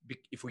be,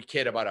 if we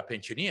cared about our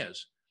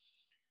pensioners.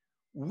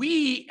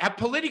 We have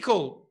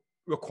political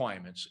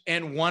requirements.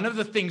 And one of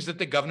the things that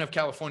the governor of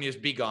California is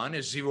big on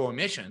is zero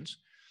emissions.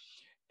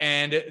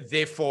 And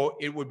therefore,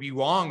 it would be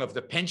wrong of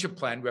the pension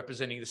plan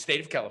representing the state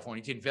of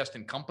California to invest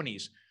in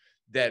companies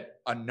that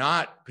are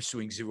not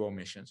pursuing zero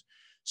emissions.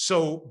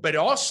 So, but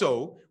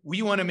also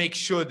we want to make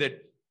sure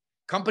that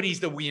companies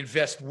that we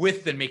invest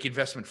with and make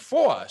investment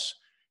for us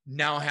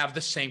now have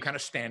the same kind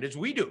of standards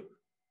we do,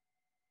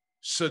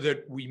 so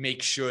that we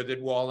make sure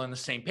that we're all on the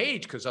same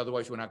page, because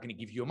otherwise we're not going to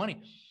give you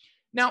money.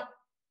 Now,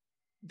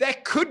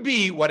 that could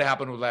be what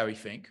happened with Larry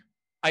Fink.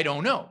 I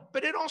don't know.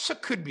 But it also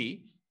could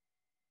be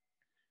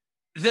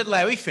that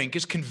Larry Fink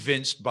is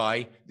convinced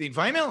by the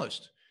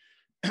environmentalist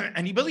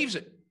and he believes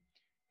it.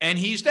 And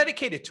he's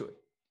dedicated to it.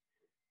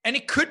 And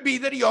it could be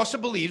that he also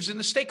believes in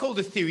the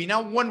stakeholder theory.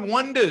 Now, one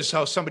wonders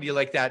how somebody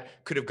like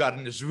that could have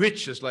gotten as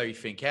rich as Larry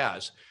Fink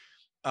has,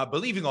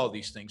 believing all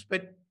these things.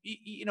 But,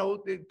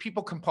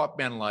 people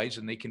compartmentalize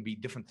and they can be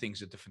different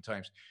things at different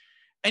times.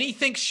 And he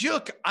thinks,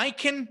 look, I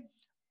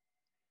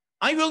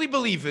really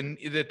believe in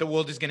that the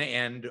world is going to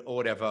end or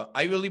whatever.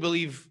 I really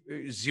believe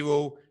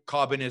zero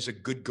carbon is a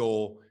good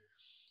goal.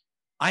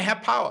 I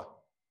have power.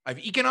 I have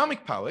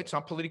economic power. It's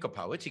not political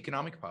power. It's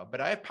economic power,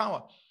 but I have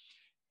power.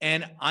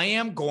 And I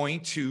am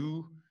going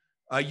to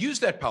use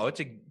that power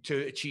to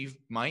achieve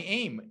my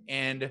aim.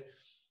 And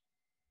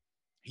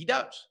he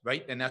does,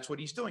 right? And that's what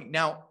he's doing.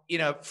 Now,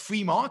 in a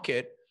free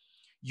market,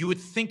 you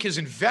would think his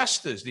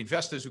investors, the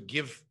investors who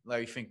give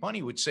Larry Fink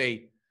money, would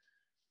say,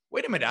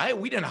 wait a minute,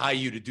 we didn't hire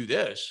you to do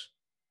this,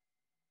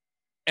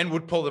 and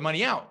would pull the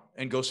money out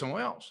and go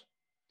somewhere else.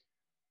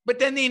 But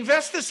then the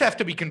investors have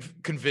to be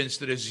convinced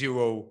that a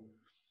zero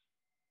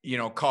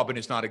carbon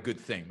is not a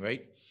good thing,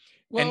 right?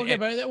 Well,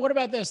 but what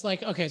about this?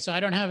 Like, okay, so I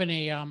don't have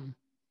any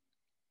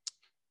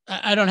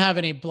I don't have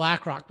any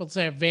BlackRock, but let's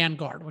say a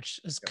Vanguard, which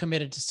is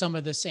committed to some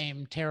of the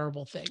same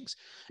terrible things.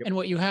 Yep. And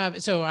what you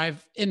have, so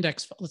I've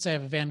let's say I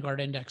have a Vanguard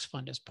index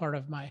fund as part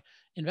of my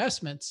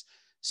investments.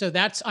 So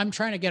I'm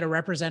trying to get a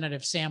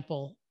representative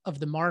sample of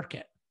the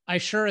market. I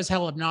sure as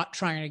hell am not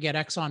trying to get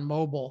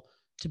ExxonMobil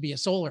to be a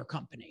solar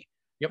company,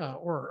 Yep.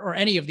 or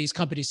any of these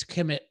companies to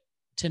commit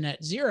to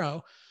net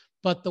zero.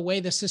 But the way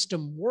the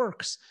system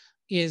works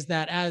is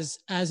that as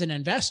an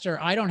investor,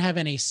 I don't have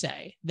any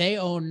say. They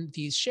own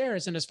these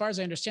shares. And as far as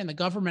I understand, the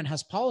government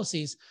has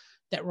policies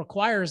that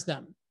requires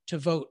them to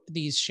vote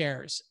these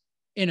shares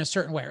in a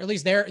certain way, or at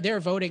least they're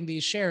voting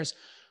these shares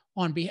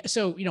on behalf.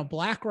 So,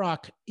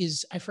 BlackRock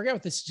is, I forget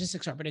what the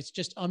statistics are, but it's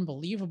just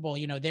unbelievable.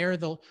 They're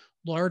the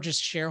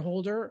largest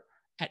shareholder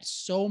at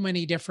so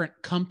many different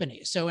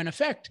companies. So in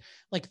effect,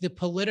 like the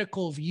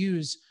political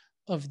views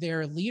of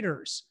their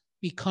leaders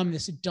become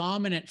this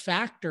dominant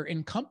factor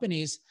in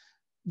companies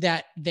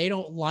that they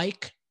don't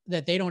like,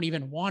 that they don't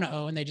even want to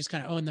own. They just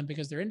kind of own them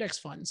because they're index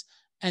funds,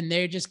 and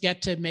they just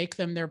get to make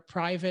them their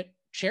private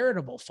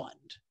charitable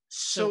fund.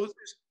 So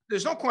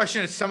there's no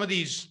question that some of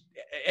these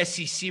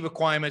SEC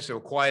requirements that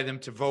require them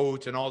to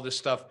vote and all this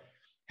stuff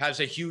has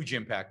a huge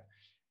impact.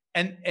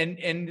 And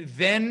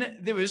then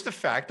there is the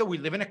fact that we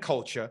live in a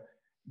culture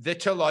that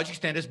to a large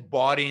extent has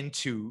bought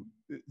into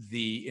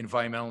the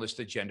environmentalist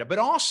agenda, but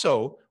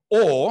also,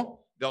 or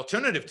the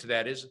alternative to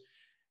that is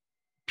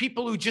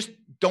people who just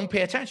don't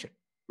pay attention,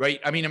 right?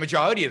 I mean, a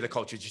majority of the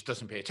culture just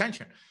doesn't pay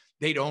attention.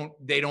 They don't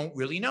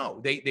really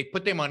know. They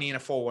put their money in a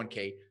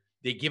 401k,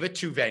 they give it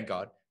to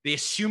Vanguard, they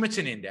assume it's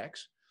an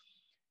index,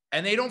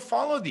 and they don't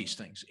follow these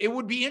things. It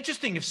would be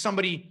interesting if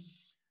somebody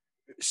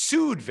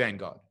sued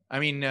Vanguard. I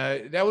mean,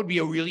 that would be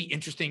a really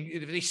interesting,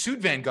 if they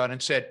sued Vanguard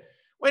and said,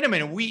 wait a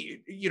minute,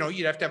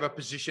 you'd have to have a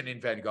position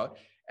in Vanguard,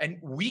 and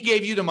we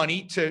gave you the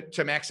money to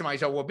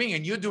maximize our well-being,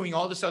 and you're doing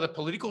all this other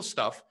political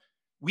stuff.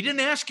 We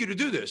didn't ask you to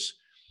do this.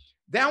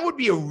 That would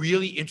be a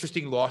really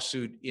interesting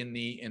lawsuit in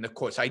the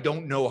courts. I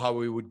don't know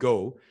how it would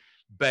go,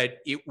 but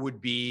it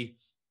would be,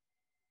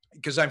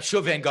 because I'm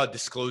sure Vanguard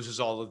discloses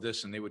all of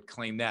this and they would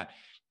claim that.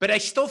 But I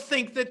still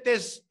think that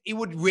it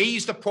would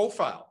raise the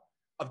profile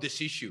of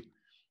this issue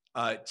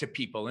to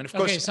people. And of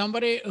course,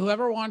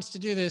 whoever wants to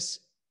do this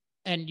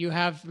and you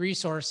have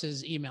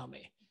resources, email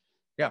me.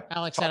 Yeah.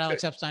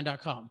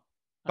 Alex@alexepstein.com.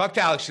 Talk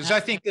to Alex, because I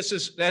think this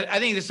is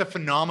a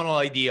phenomenal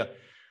idea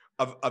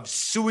of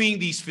suing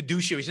these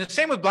fiduciaries. And the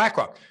same with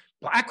BlackRock.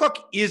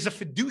 BlackRock is a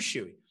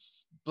fiduciary.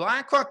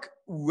 BlackRock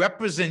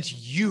represents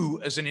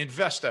you as an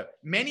investor.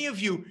 Many of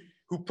you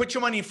who put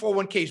your money in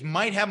 401ks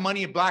might have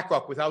money in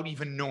BlackRock without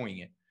even knowing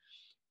it.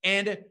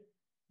 And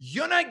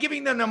you're not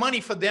giving them the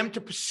money for them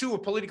to pursue a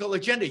political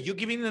agenda. You're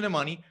giving them the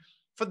money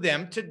for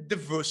them to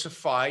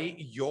diversify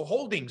your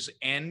holdings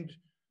and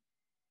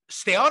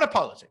stay out of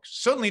politics.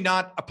 Certainly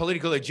not a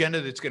political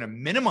agenda that's going to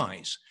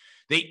minimize.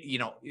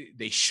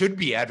 They should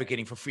be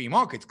advocating for free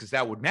markets because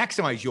that would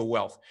maximize your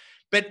wealth.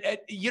 But,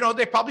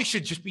 they probably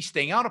should just be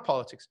staying out of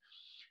politics.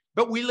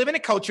 But we live in a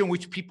culture in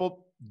which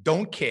people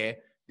don't care.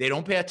 They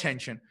don't pay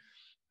attention.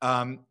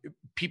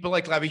 People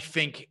like Larry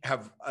Fink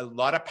have a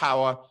lot of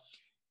power.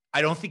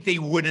 I don't think they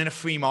would in a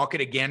free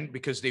market, again,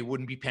 because they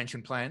wouldn't be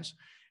pension plans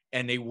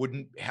and they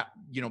wouldn't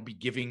be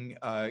giving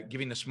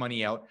this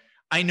money out.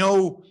 I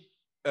know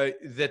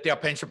that there are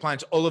pension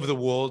plans all over the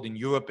world, in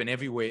Europe and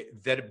everywhere,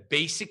 that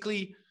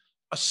basically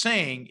are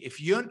saying, if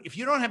you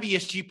don't have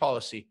ESG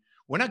policy,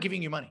 we're not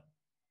giving you money.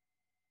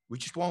 We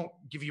just won't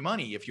give you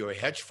money. If you're a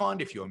hedge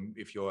fund, if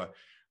you're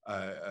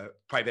a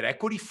private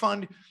equity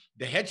fund,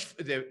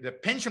 the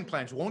pension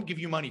plans won't give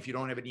you money if you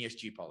don't have an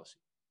ESG policy.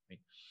 Right?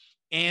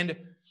 And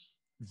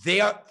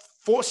they are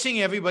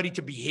forcing everybody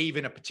to behave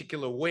in a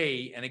particular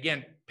way. And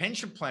again,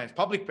 pension plans,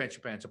 public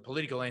pension plans, are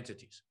political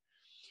entities.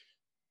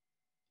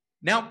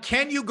 Now,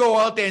 can you go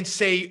out there and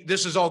say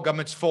this is all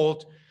government's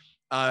fault,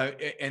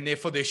 and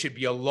therefore there should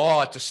be a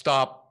law to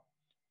stop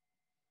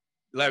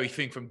Larry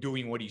Fink from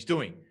doing what he's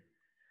doing?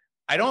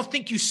 I don't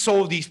think you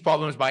solve these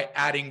problems by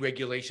adding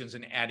regulations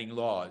and adding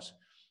laws.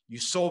 You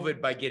solve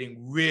it by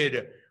getting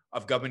rid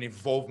of government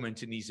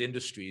involvement in these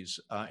industries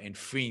and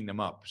freeing them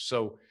up.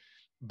 So,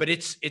 but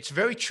it's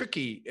very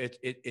tricky.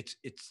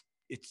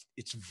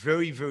 It's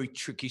very, very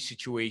tricky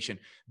situation.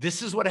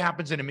 This is what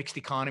happens in a mixed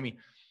economy.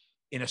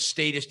 In a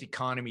statist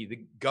economy,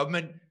 the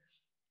government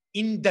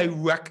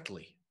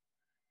indirectly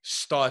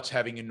starts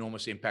having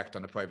enormous impact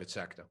on the private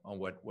sector, on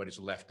what is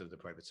left of the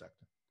private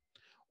sector.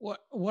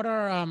 What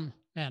are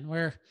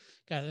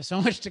there's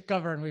so much to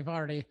cover and we've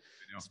already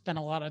spent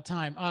a lot of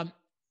time.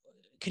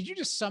 Could you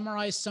just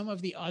summarize some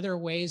of the other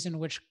ways in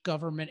which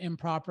government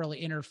improperly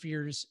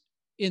interferes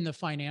in the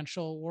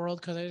financial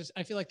world? Because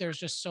I feel like there's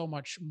just so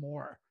much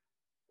more.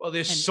 Well,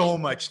 there's so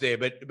much there,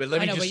 but let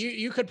me but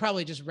you could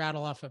probably just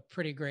rattle off a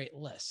pretty great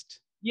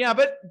list. Yeah,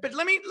 but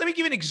let me give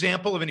you an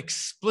example of an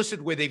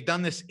explicit way they've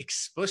done this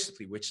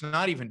explicitly, which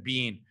not even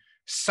being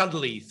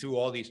subtly through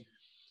all these.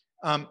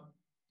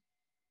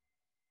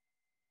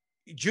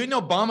 During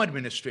the Obama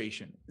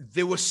administration,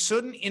 there were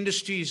certain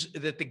industries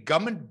that the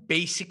government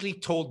basically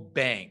told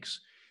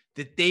banks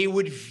that they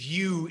would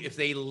view, if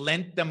they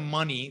lent them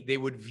money, they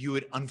would view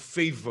it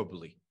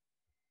unfavorably.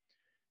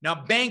 Now,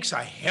 banks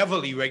are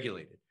heavily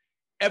regulated.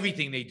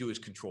 Everything they do is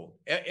controlled.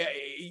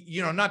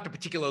 Not the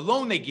particular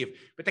loan they give,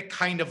 but the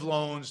kind of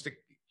loans.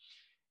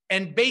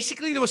 And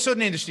basically, there were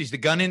certain industries: the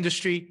gun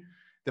industry,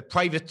 the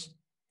private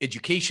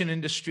education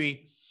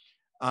industry,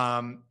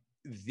 the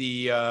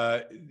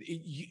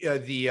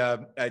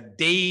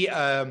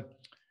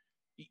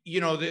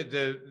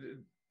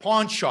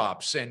pawn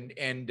shops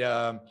and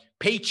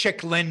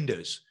paycheck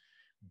lenders.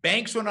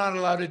 Banks were not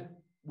allowed to.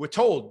 We're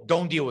told,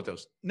 don't deal with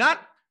those.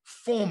 Not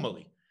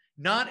formally,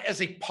 not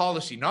as a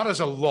policy, not as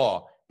a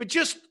law, but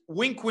just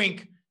wink,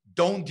 wink,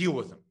 don't deal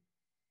with them,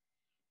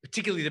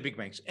 particularly the big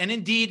banks. And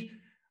indeed,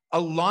 a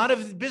lot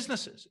of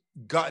businesses,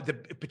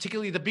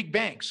 particularly the big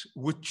banks,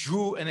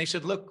 withdrew and they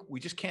said, look,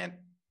 we just can't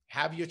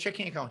have your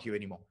checking account here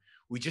anymore.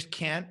 We just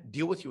can't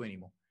deal with you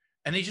anymore.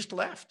 And they just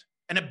left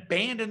and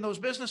abandoned those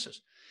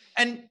businesses.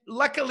 And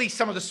luckily,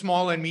 some of the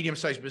small and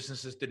medium-sized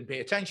businesses didn't pay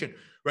attention,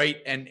 right?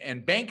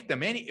 And banked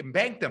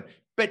them.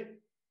 But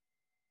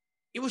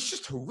it was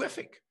just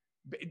horrific.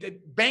 The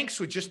banks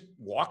would just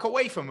walk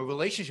away from a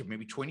relationship,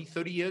 maybe 20,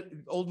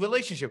 30-year-old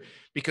relationship,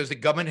 because the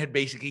government had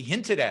basically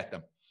hinted at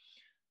them,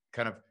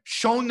 kind of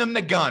shown them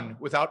the gun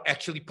without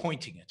actually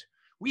pointing it.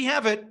 We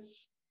have it.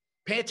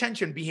 Pay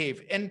attention,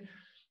 behave. And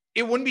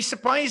it wouldn't be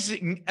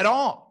surprising at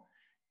all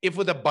if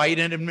with a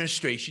Biden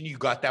administration, you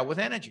got that with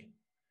energy,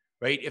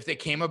 right? If they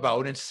came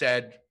about and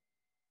said,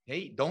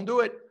 hey, don't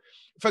do it.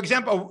 For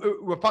example,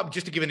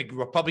 just to give a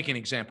Republican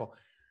example,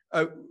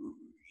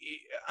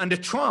 under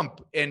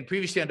Trump and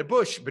previously under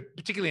Bush, but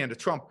particularly under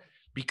Trump,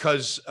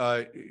 because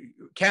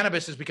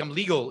cannabis has become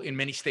legal in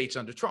many states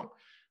under Trump,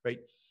 right?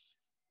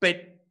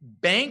 But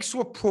banks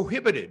were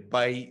prohibited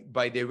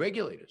by their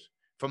regulators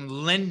from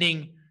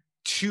lending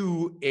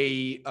to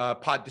a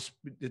pot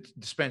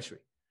dispensary,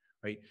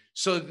 right?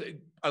 So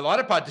a lot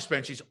of pot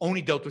dispensaries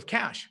only dealt with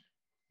cash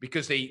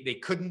because they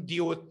couldn't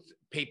deal with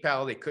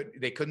PayPal,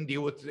 they couldn't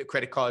deal with the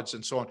credit cards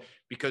and so on,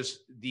 because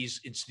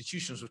these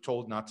institutions were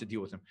told not to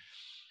deal with them.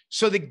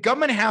 So the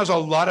government has a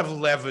lot of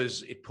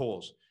levers it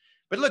pulls.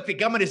 But look, the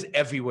government is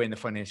everywhere in the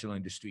financial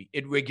industry.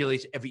 It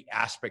regulates every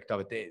aspect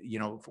of it.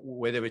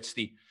 Whether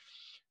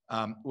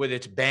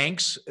it's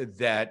banks,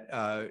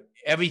 that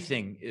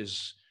everything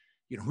is,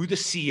 who the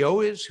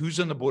CEO is, who's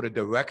on the board of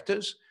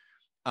directors,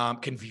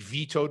 can be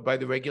vetoed by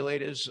the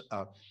regulators.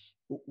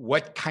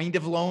 What kind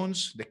of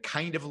loans, the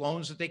kind of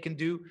loans that they can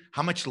do,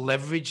 how much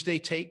leverage they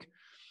take.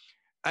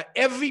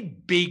 Every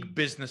big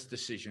business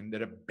decision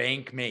that a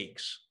bank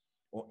makes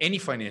or any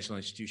financial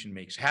institution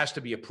makes has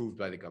to be approved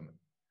by the government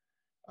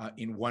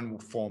in one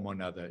form or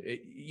another.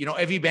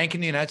 Every bank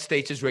in the United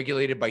States is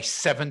regulated by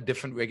 7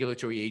 different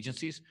regulatory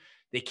agencies.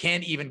 They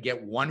can't even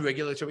get one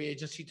regulatory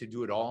agency to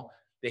do it all.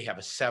 They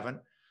have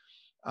 7.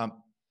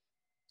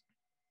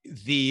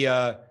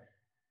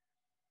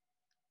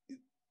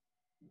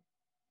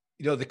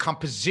 The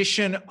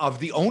composition of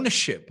the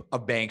ownership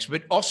of banks,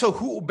 but also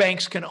who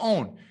banks can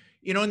own.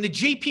 In the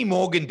JP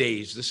Morgan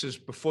days, this is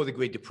before the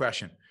Great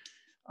Depression,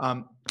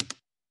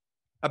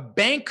 a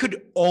bank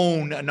could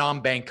own a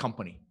non-bank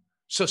company.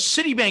 So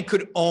Citibank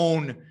could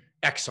own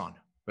Exxon,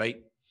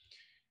 right?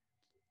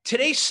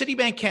 Today,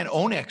 Citibank can't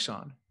own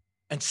Exxon,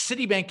 and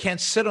Citibank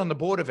can't sit on the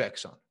board of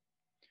Exxon.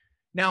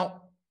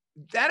 Now,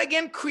 that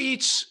again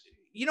creates,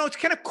 it's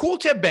kind of cool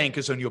to have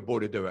bankers on your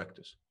board of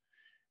directors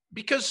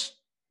because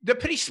they're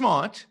pretty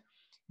smart.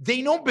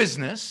 They know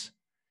business.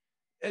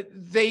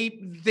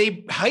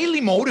 They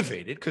highly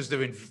motivated because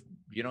they're in,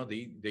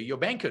 they're your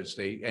bankers.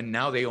 And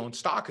now they own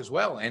stock as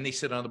well, and they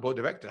sit on the board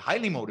of directors.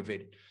 Highly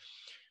motivated.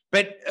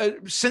 But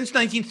since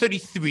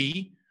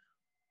 1933,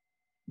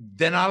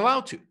 they're not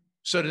allowed to.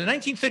 So the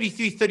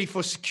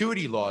 1933-34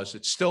 security laws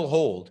that still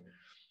hold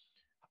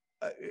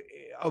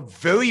are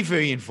very,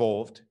 very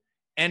involved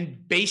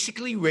and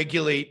basically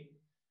regulate,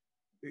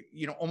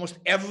 almost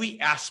every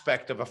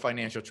aspect of a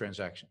financial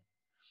transaction.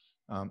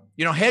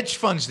 Hedge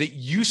funds that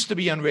used to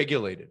be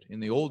unregulated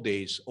in the old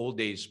days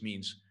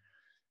means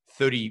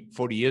 30,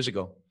 40 years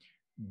ago,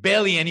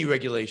 barely any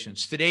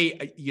regulations.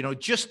 Today,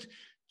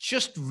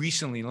 just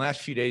recently, in the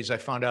last few days, I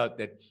found out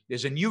that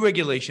there's a new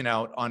regulation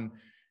out on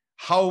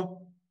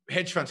how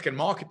hedge funds can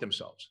market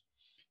themselves.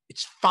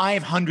 It's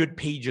 500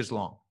 pages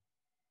long.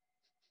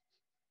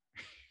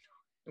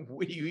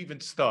 Where do you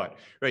even start,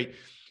 right?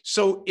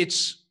 So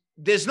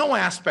there's no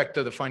aspect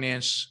of the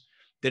finance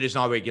that is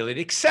not regulated,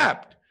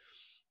 except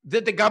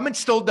that the government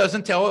still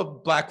doesn't tell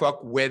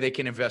BlackRock where they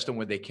can invest and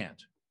where they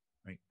can't,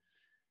 right?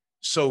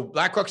 So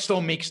BlackRock still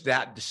makes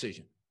that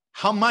decision.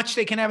 How much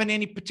they can have in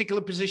any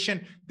particular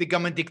position, the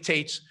government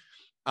dictates,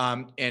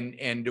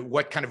 and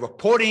what kind of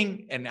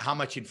reporting and how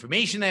much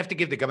information they have to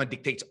give, the government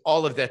dictates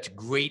all of that to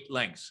great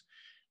lengths.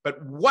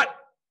 But what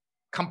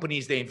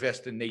companies they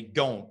invest in, they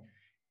don't.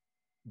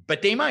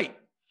 But they might,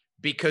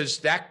 because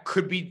that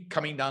could be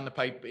coming down the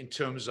pipe in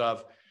terms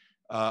of,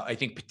 I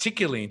think,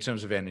 particularly in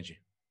terms of energy.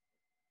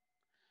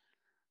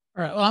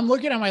 All right. Well, I'm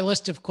looking at my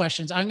list of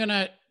questions. I'm going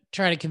to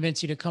try to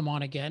convince you to come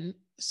on again.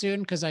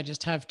 soon because I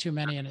just have too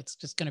many and it's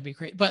just going to be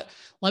great. But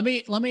let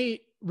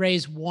me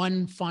raise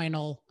one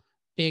final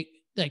big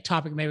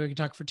topic. Maybe we can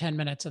talk for 10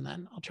 minutes and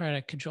then I'll try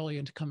to cajole you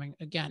into coming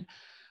again.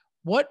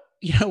 What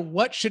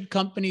should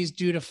companies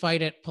do to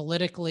fight it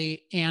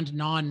politically and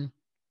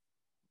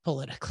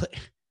non-politically?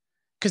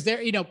 Because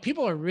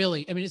people are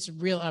really, it's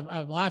real.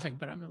 I'm laughing,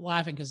 but I'm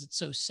laughing because it's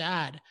so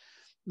sad.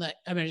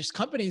 Just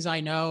companies I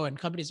know and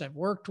companies I've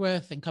worked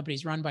with and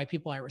companies run by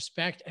people I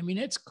respect.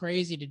 It's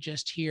crazy to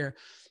just hear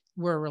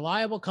we're a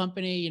reliable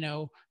company.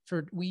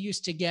 We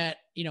used to get,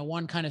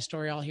 one kind of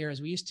story I'll hear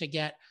is we used to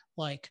get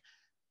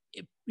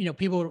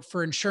people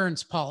for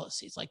insurance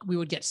policies. Like we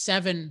would get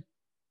 7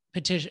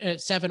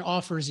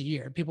 offers a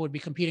year. People would be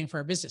competing for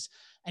our business.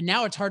 And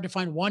now it's hard to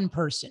find one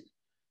person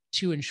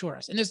to insure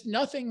us. And there's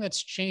nothing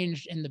that's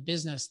changed in the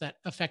business that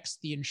affects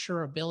the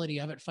insurability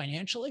of it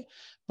financially,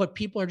 but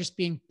people are just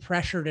being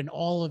pressured in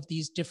all of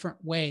these different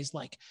ways.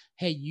 Like,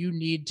 hey, you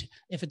need,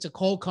 if it's a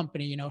coal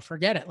company,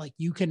 forget it. Like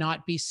you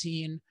cannot be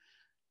seen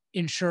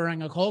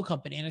insuring a coal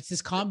company. And it's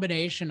this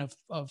combination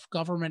of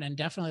government and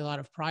definitely a lot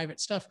of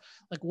private stuff.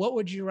 Like what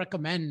would you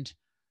recommend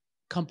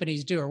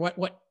companies do, or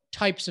what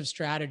types of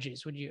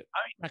strategies would you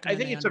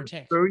recommend? I think it's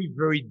undertake? A very,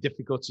 very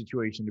difficult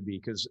situation to be,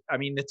 because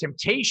the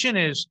temptation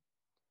is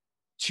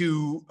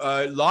to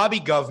lobby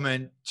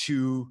government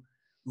to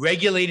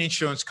regulate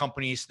insurance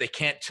companies. They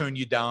can't turn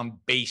you down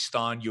based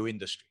on your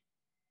industry.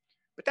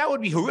 But that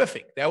would be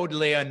horrific. That would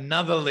lay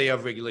another layer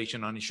of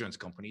regulation on insurance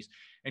companies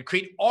and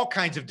create all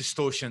kinds of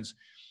distortions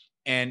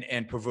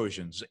and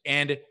perversions.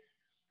 And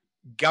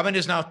government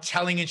is now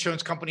telling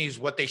insurance companies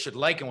what they should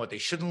like and what they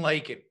shouldn't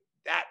like.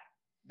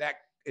 That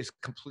is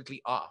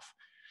completely off.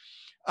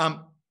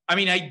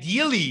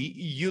 Ideally,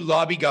 you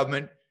lobby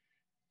government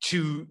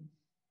to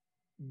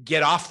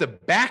get off the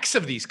backs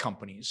of these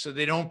companies so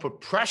they don't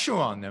put pressure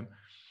on them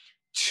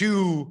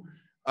to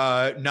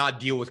not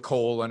deal with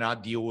coal or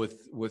not deal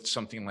with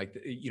something like,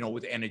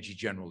 with energy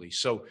generally.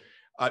 So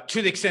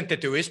to the extent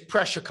that there is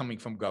pressure coming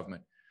from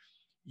government,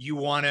 you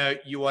want to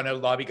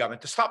lobby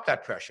government to stop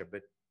that pressure.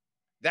 But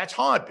that's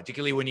hard,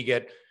 particularly when you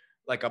get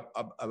like a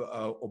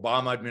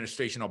Obama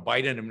administration or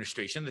Biden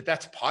administration,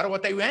 that's part of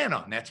what they ran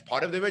on. That's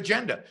part of their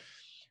agenda.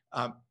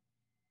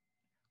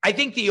 I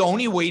think the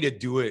only way to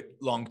do it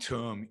long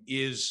term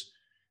is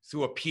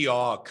through a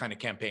PR kind of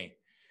campaign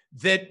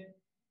that,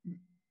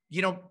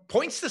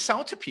 points this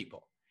out to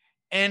people.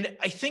 And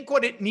I think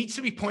what it needs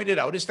to be pointed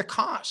out is the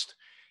cost.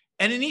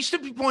 And it needs to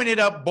be pointed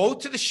out both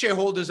to the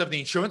shareholders of the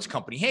insurance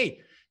company.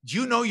 Hey, do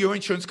you know your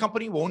insurance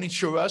company won't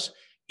insure us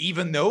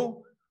even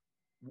though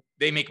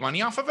they make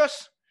money off of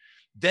us?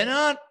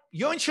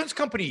 Your insurance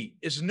company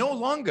is no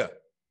longer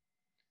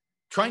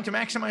trying to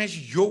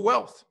maximize your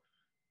wealth.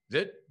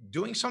 They're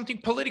doing something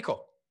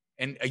political.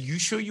 And are you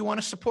sure you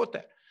want to support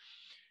that?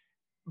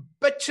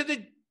 But to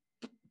the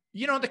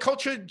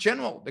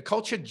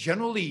culture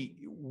generally,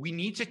 we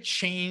need to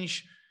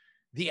change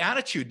the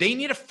attitude. They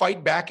need to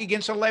fight back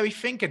against a Larry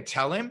Fink and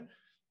tell him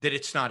that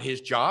it's not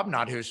his job,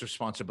 not his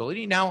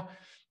responsibility. Now,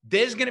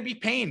 there's going to be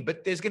pain,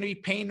 but there's going to be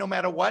pain no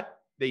matter what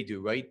they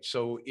do, right?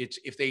 So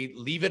if they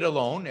leave it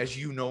alone, as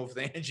you know, for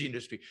the energy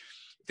industry,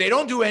 if they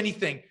don't do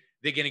anything,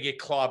 they're going to get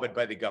clobbered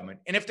by the government.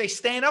 And if they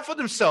stand up for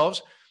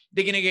themselves,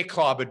 they're going to get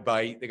clobbered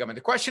by the government.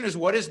 The question is,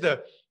 what is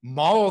the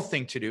moral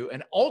thing to do?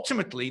 And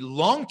ultimately,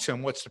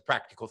 long-term, what's the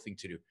practical thing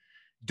to do?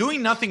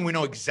 Doing nothing, we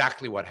know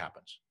exactly what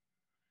happens.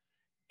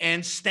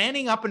 And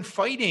standing up and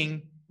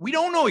fighting, we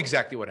don't know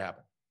exactly what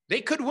happened. They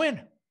could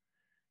win,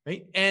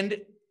 right? And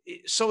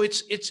so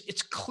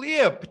it's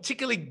clear,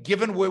 particularly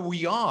given where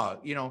we are,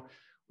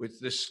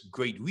 with this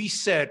great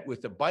reset,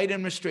 with the Biden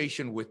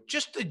administration, with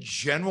just the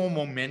general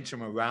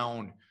momentum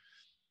around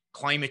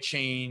climate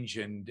change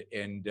and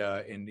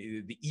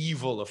the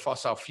evil of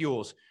fossil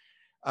fuels.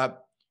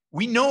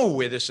 We know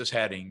where this is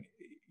heading.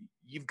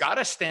 You've got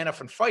to stand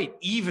up and fight,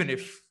 even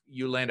if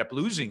you land up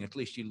losing. At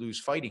least you lose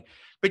fighting.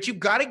 But you've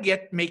got to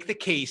make the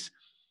case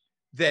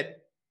that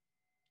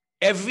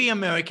every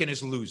American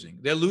is losing.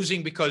 They're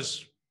losing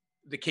because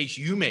the case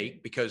you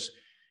make, because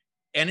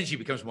energy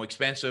becomes more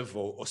expensive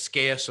or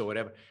scarce or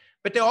whatever.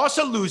 But they're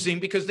also losing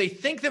because they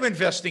think they're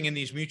investing in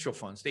these mutual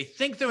funds. They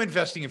think they're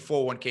investing in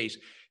 401ks.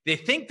 They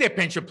think their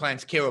pension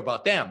plans care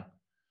about them.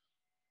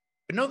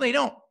 But no, they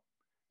don't.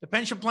 The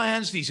pension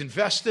plans, these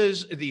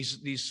investors,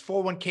 these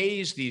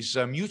 401ks, these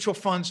mutual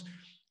funds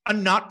are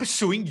not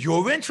pursuing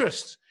your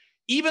interests,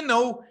 even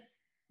though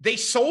they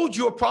sold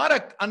your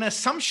product on the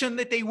assumption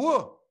that they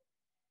were.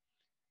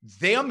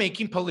 They are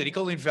making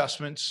political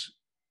investments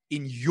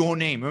in your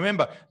name.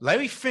 Remember,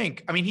 Larry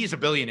Fink, he's a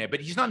billionaire,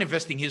 but he's not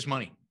investing his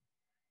money.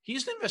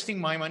 He's investing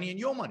my money and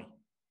your money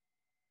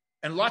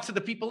and lots of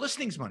the people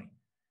listening's money.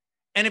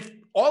 And if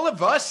all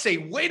of us say,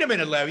 wait a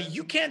minute, Larry,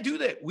 you can't do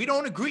that. We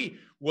don't agree.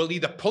 We'll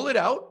either pull it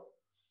out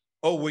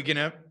or we're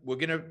gonna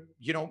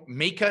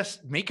make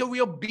a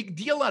real big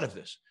deal out of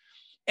this.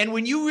 And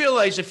when you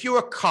realize if you're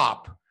a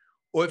cop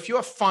or if you're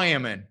a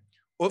fireman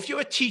or if you're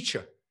a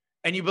teacher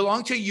and you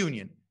belong to a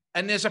union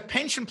and there's a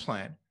pension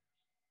plan,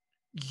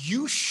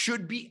 you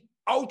should be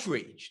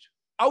outraged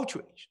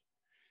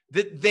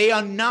that they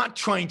are not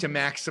trying to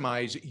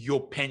maximize your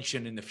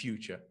pension in the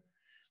future,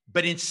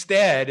 but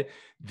instead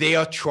they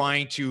are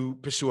trying to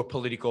pursue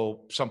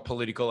some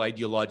political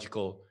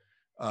ideological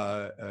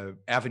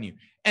avenue.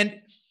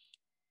 And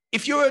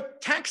if you're a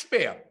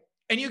taxpayer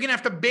and you're going to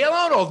have to bail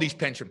out all these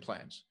pension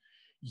plans,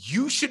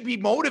 you should be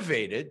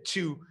motivated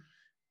to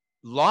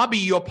lobby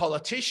your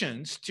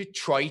politicians to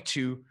try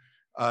to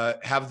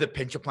have the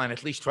pension plan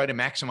at least try to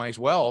maximize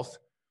wealth,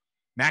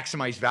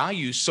 maximize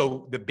values,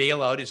 so the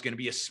bailout is going to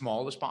be as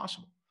small as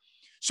possible.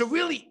 So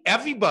really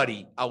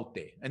everybody out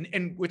there,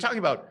 and we're talking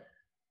about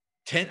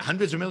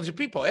hundreds of millions of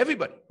people,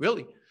 everybody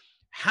really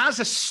has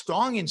a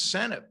strong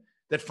incentive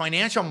that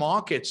financial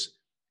markets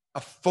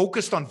are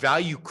focused on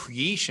value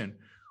creation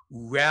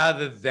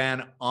rather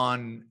than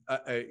on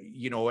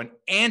an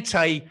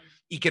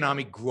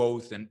anti-economic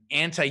growth and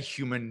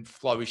anti-human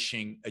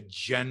flourishing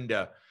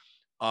agenda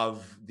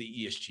of the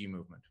ESG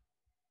movement.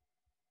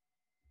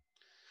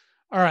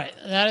 All right.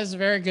 That is a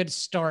very good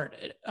start.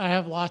 I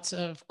have lots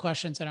of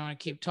questions and I want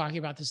to keep talking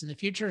about this in the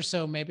future.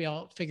 So maybe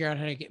I'll figure out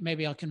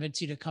maybe I'll convince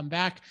you to come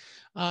back.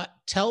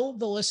 Tell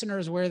the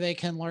listeners where they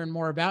can learn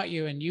more about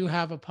you. And you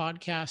have a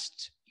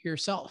podcast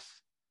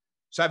yourself.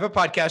 So I have a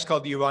podcast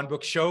called The Yaron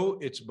Brook Show.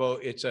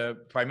 It's a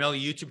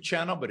primarily YouTube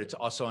channel, but it's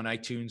also on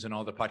iTunes and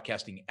all the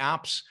podcasting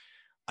apps.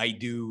 I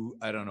do,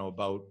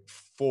 about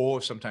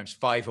 4, sometimes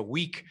 5 a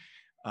week.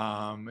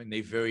 And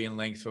they vary in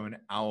length from an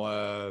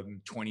hour,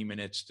 20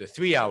 minutes to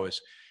 3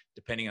 hours,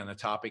 depending on the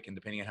topic and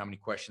depending on how many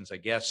questions I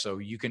get. So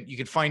you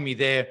can find me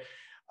there.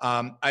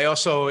 I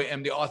also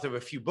am the author of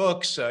a few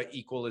books.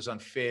 Equal is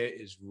Unfair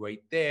is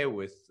right there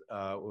with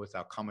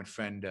our common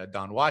friend,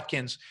 Don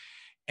Watkins.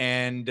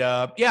 And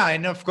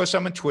and of course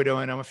I'm on Twitter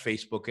and I'm on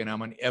Facebook and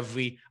I'm on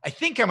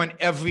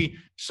every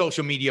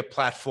social media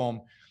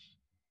platform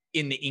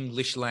in the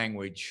English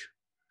language.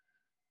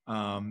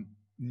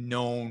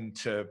 Known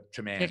to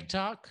man.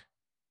 TikTok?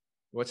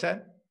 What's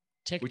that?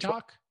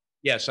 TikTok?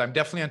 Yes, I'm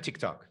definitely on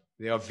TikTok.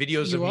 There are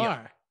videos of me. You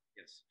are?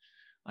 Yes,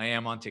 I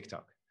am on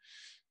TikTok.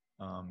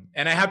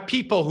 And I have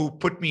people who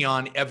put me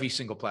on every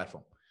single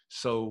platform.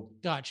 So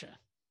gotcha.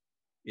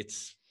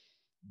 It's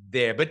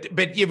there.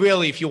 But you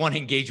really, if you want to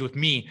engage with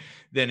me,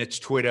 then it's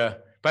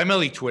Twitter,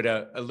 primarily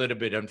Twitter, a little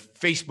bit. On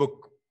Facebook,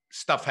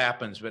 stuff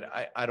happens, but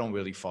I don't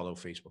really follow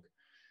Facebook.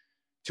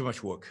 Too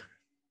much work.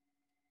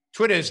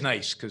 Twitter is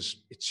nice because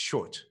it's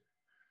short.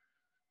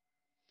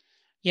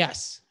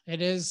 Yes, it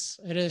is.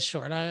 It is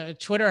short.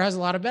 Twitter has a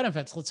lot of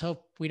benefits. Let's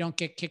hope we don't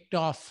get kicked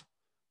off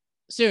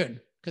soon,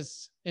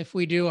 because if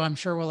we do, I'm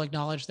sure we'll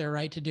acknowledge their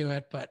right to do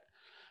it, but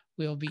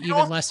we'll be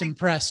even less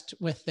impressed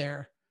with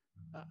their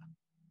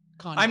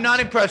content. I'm not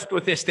impressed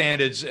with their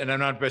standards, and I'm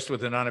not impressed with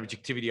the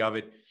non-objectivity of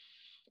it.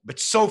 But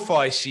so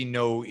far, I see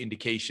no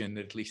indication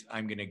that at least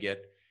I'm going to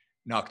get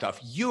knocked off.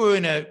 You're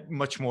in a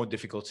much more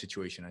difficult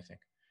situation, I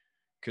think.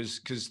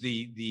 Because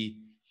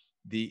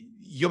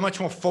you're much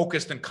more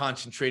focused and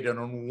concentrated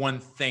on one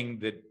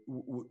thing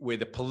where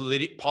the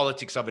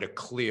politics of it are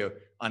clear,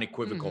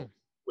 unequivocal,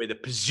 where the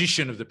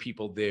position of the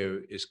people there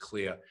is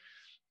clear.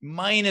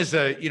 Mine is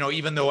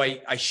even though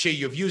I share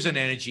your views on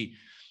energy,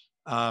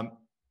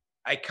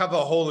 I cover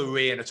a whole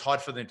array, and it's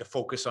hard for them to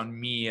focus on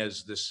me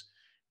as this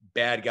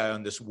bad guy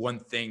on this one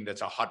thing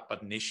that's a hot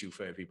button issue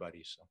for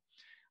everybody. So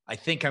I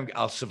think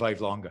I'll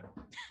survive longer.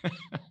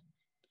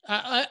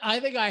 I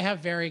think I have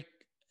very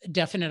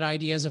definite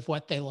ideas of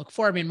what they look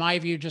for. I mean, my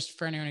view, just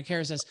for anyone who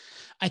cares, is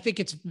I think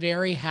it's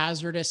very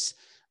hazardous,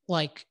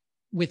 like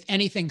with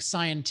anything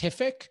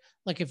scientific.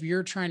 Like if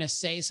you're trying to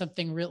say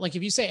something real, like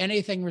if you say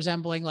anything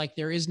resembling like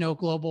there is no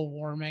global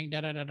warming,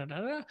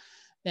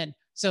 then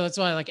so that's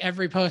why like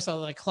every post, I'll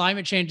like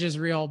climate change is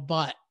real,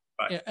 but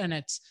right. and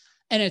it's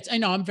I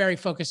know I'm very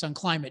focused on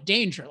climate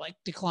danger, like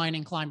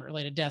declining climate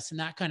related deaths and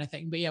that kind of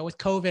thing. But yeah, with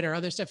COVID or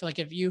other stuff, like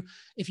if you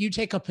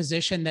take a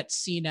position that's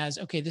seen as,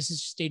 okay, this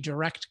is just a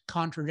direct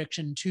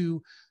contradiction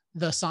to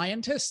the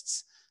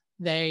scientists,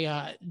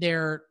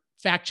 their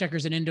fact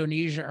checkers in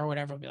Indonesia or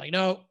whatever will be like,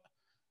 no.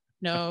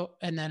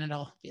 And then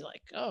it'll be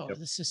like, oh, yep.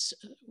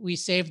 We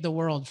saved the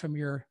world from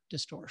your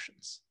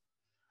distortions.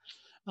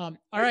 All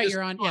right,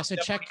 you're on. Yeah. So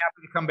check.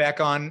 Happy to come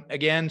back on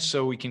again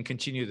so we can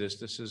continue this.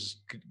 This is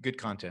good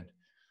content.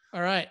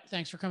 All right.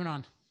 Thanks for coming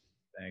on.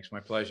 Thanks. My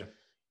pleasure.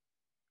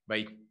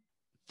 Bye.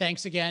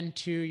 Thanks again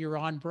to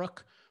Yaron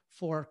Brook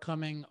for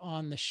coming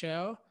on the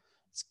show.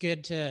 It's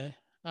good to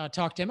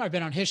talk to him. I've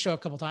been on his show a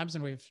couple of times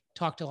and we've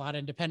talked a lot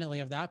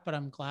independently of that, but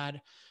I'm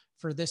glad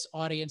for this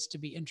audience to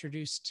be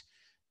introduced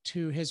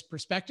to his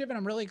perspective. And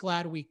I'm really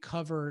glad we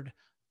covered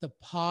the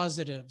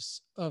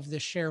positives of the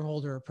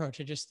shareholder approach.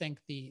 I just think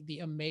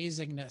the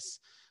amazingness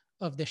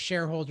of the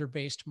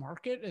shareholder-based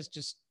market is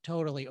just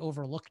totally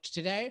overlooked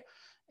today.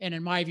 And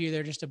in my view,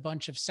 they're just a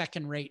bunch of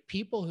second-rate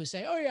people who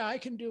say, oh yeah, I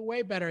can do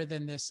way better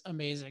than this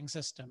amazing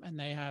system. And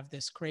they have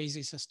this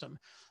crazy system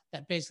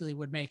that basically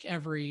would make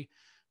every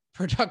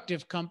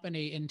productive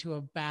company into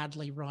a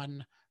badly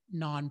run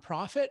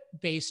nonprofit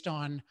based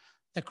on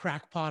the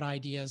crackpot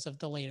ideas of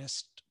the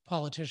latest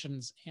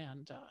politicians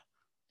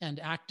and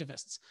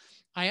activists.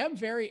 I am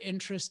very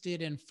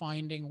interested in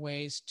finding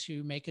ways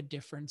to make a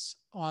difference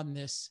on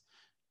this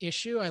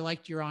issue. I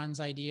liked Yaron's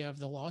idea of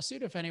the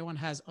lawsuit. If anyone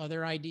has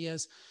other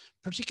ideas,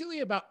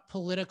 particularly about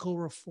political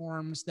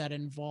reforms that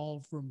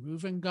involve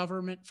removing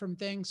government from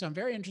things. So I'm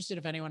very interested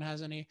if anyone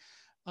has any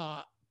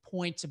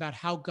points about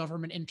how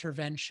government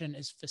intervention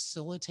is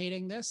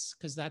facilitating this,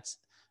 because that's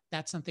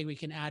something we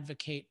can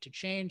advocate to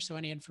change. So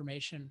any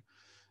information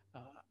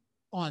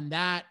on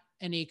that,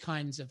 any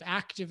kinds of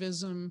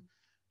activism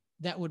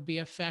that would be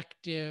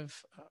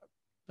effective,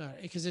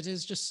 because it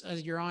is just,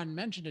 as Yaron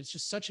mentioned, it's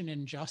just such an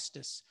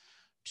injustice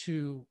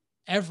to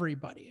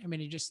everybody. I mean,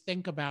 I just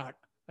think to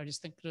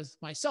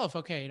myself,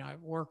 okay, I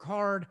work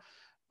hard,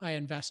 I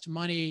invest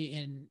money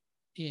in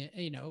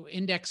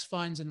index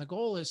funds, and the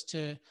goal is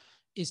to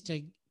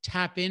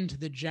tap into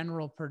the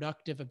general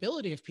productive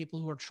ability of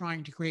people who are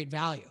trying to create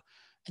value.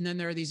 And then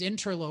there are these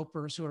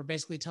interlopers who are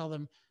basically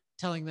telling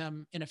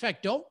them, in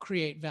effect, don't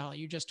create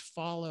value, just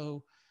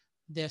follow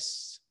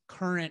this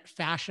current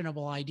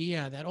fashionable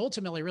idea that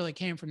ultimately really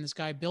came from this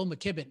guy, Bill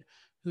McKibben,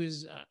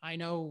 who's I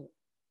know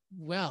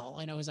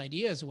his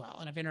ideas well,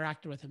 and I've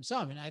interacted with him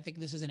some. And I think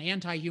this is an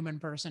anti-human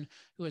person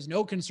who has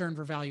no concern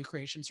for value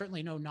creation,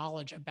 certainly no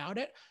knowledge about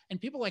it. And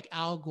people like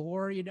Al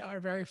Gore, are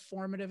very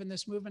formative in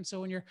this movement.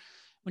 So when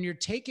you're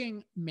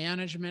taking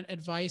management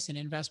advice and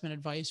investment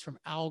advice from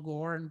Al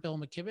Gore and Bill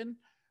McKibben,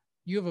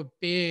 you have a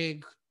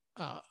big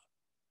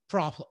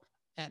problem.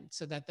 And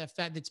so that the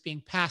fact that's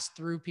being passed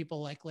through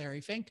people like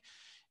Larry Fink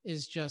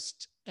is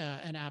just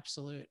an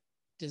absolute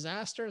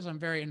disaster. So I'm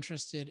very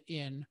interested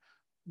in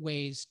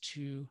ways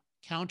to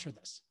counter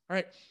this. All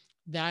right.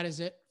 That is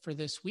it for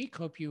this week.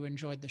 Hope you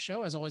enjoyed the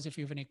show. As always, if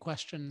you have any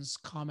questions,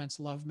 comments,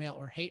 love mail,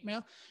 or hate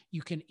mail,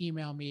 you can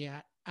email me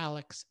at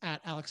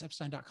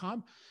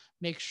alex@alexepstein.com.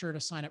 Make sure to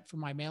sign up for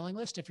my mailing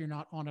list if you're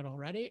not on it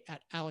already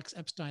at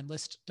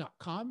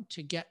alexepsteinlist.com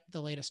to get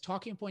the latest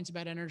talking points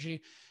about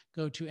energy.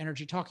 Go to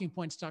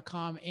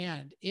energytalkingpoints.com.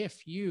 And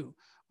if you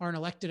are an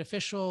elected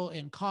official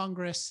in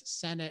Congress,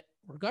 Senate,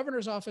 or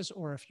governor's office,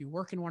 or if you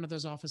work in one of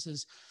those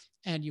offices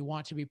and you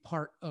want to be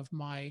part of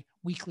my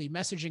weekly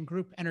messaging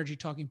group, Energy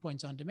Talking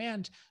Points On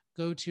Demand,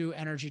 go to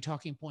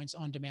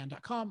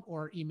energytalkingpointsondemand.com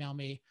or email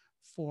me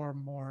for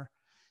more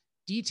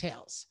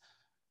details.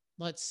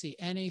 Let's see,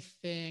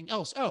 anything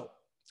else? Oh,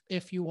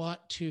 if you want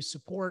to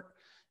support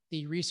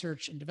the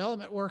research and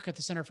development work at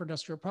the Center for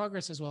Industrial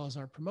Progress, as well as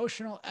our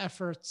promotional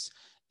efforts,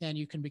 then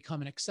you can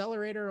become an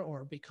accelerator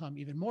or become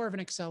even more of an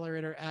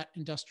accelerator at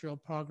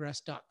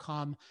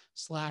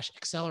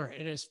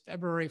industrialprogress.com/accelerate. It is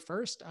February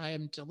 1st. I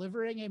am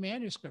delivering a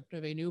manuscript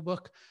of a new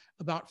book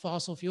about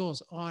fossil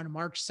fuels on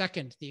March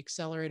 2nd. The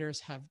accelerators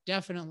have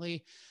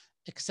definitely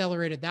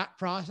accelerated that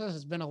process.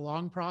 It's been a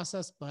long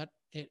process, but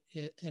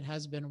it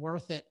has been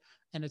worth it.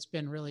 And it's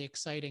been really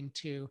exciting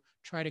to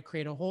try to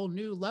create a whole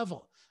new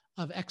level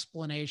of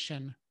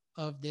explanation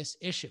of this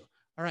issue.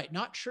 All right,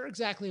 not sure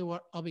exactly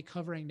what I'll be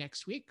covering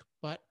next week,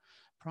 but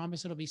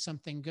promise it'll be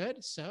something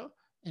good. So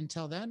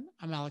until then,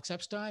 I'm Alex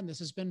Epstein. This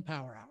has been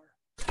Power Hour.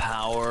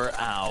 Power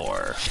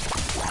Hour.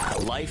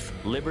 Life,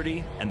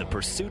 liberty, and the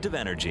pursuit of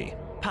energy.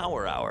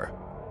 Power Hour.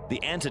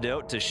 The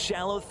antidote to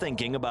shallow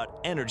thinking about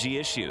energy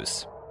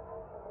issues.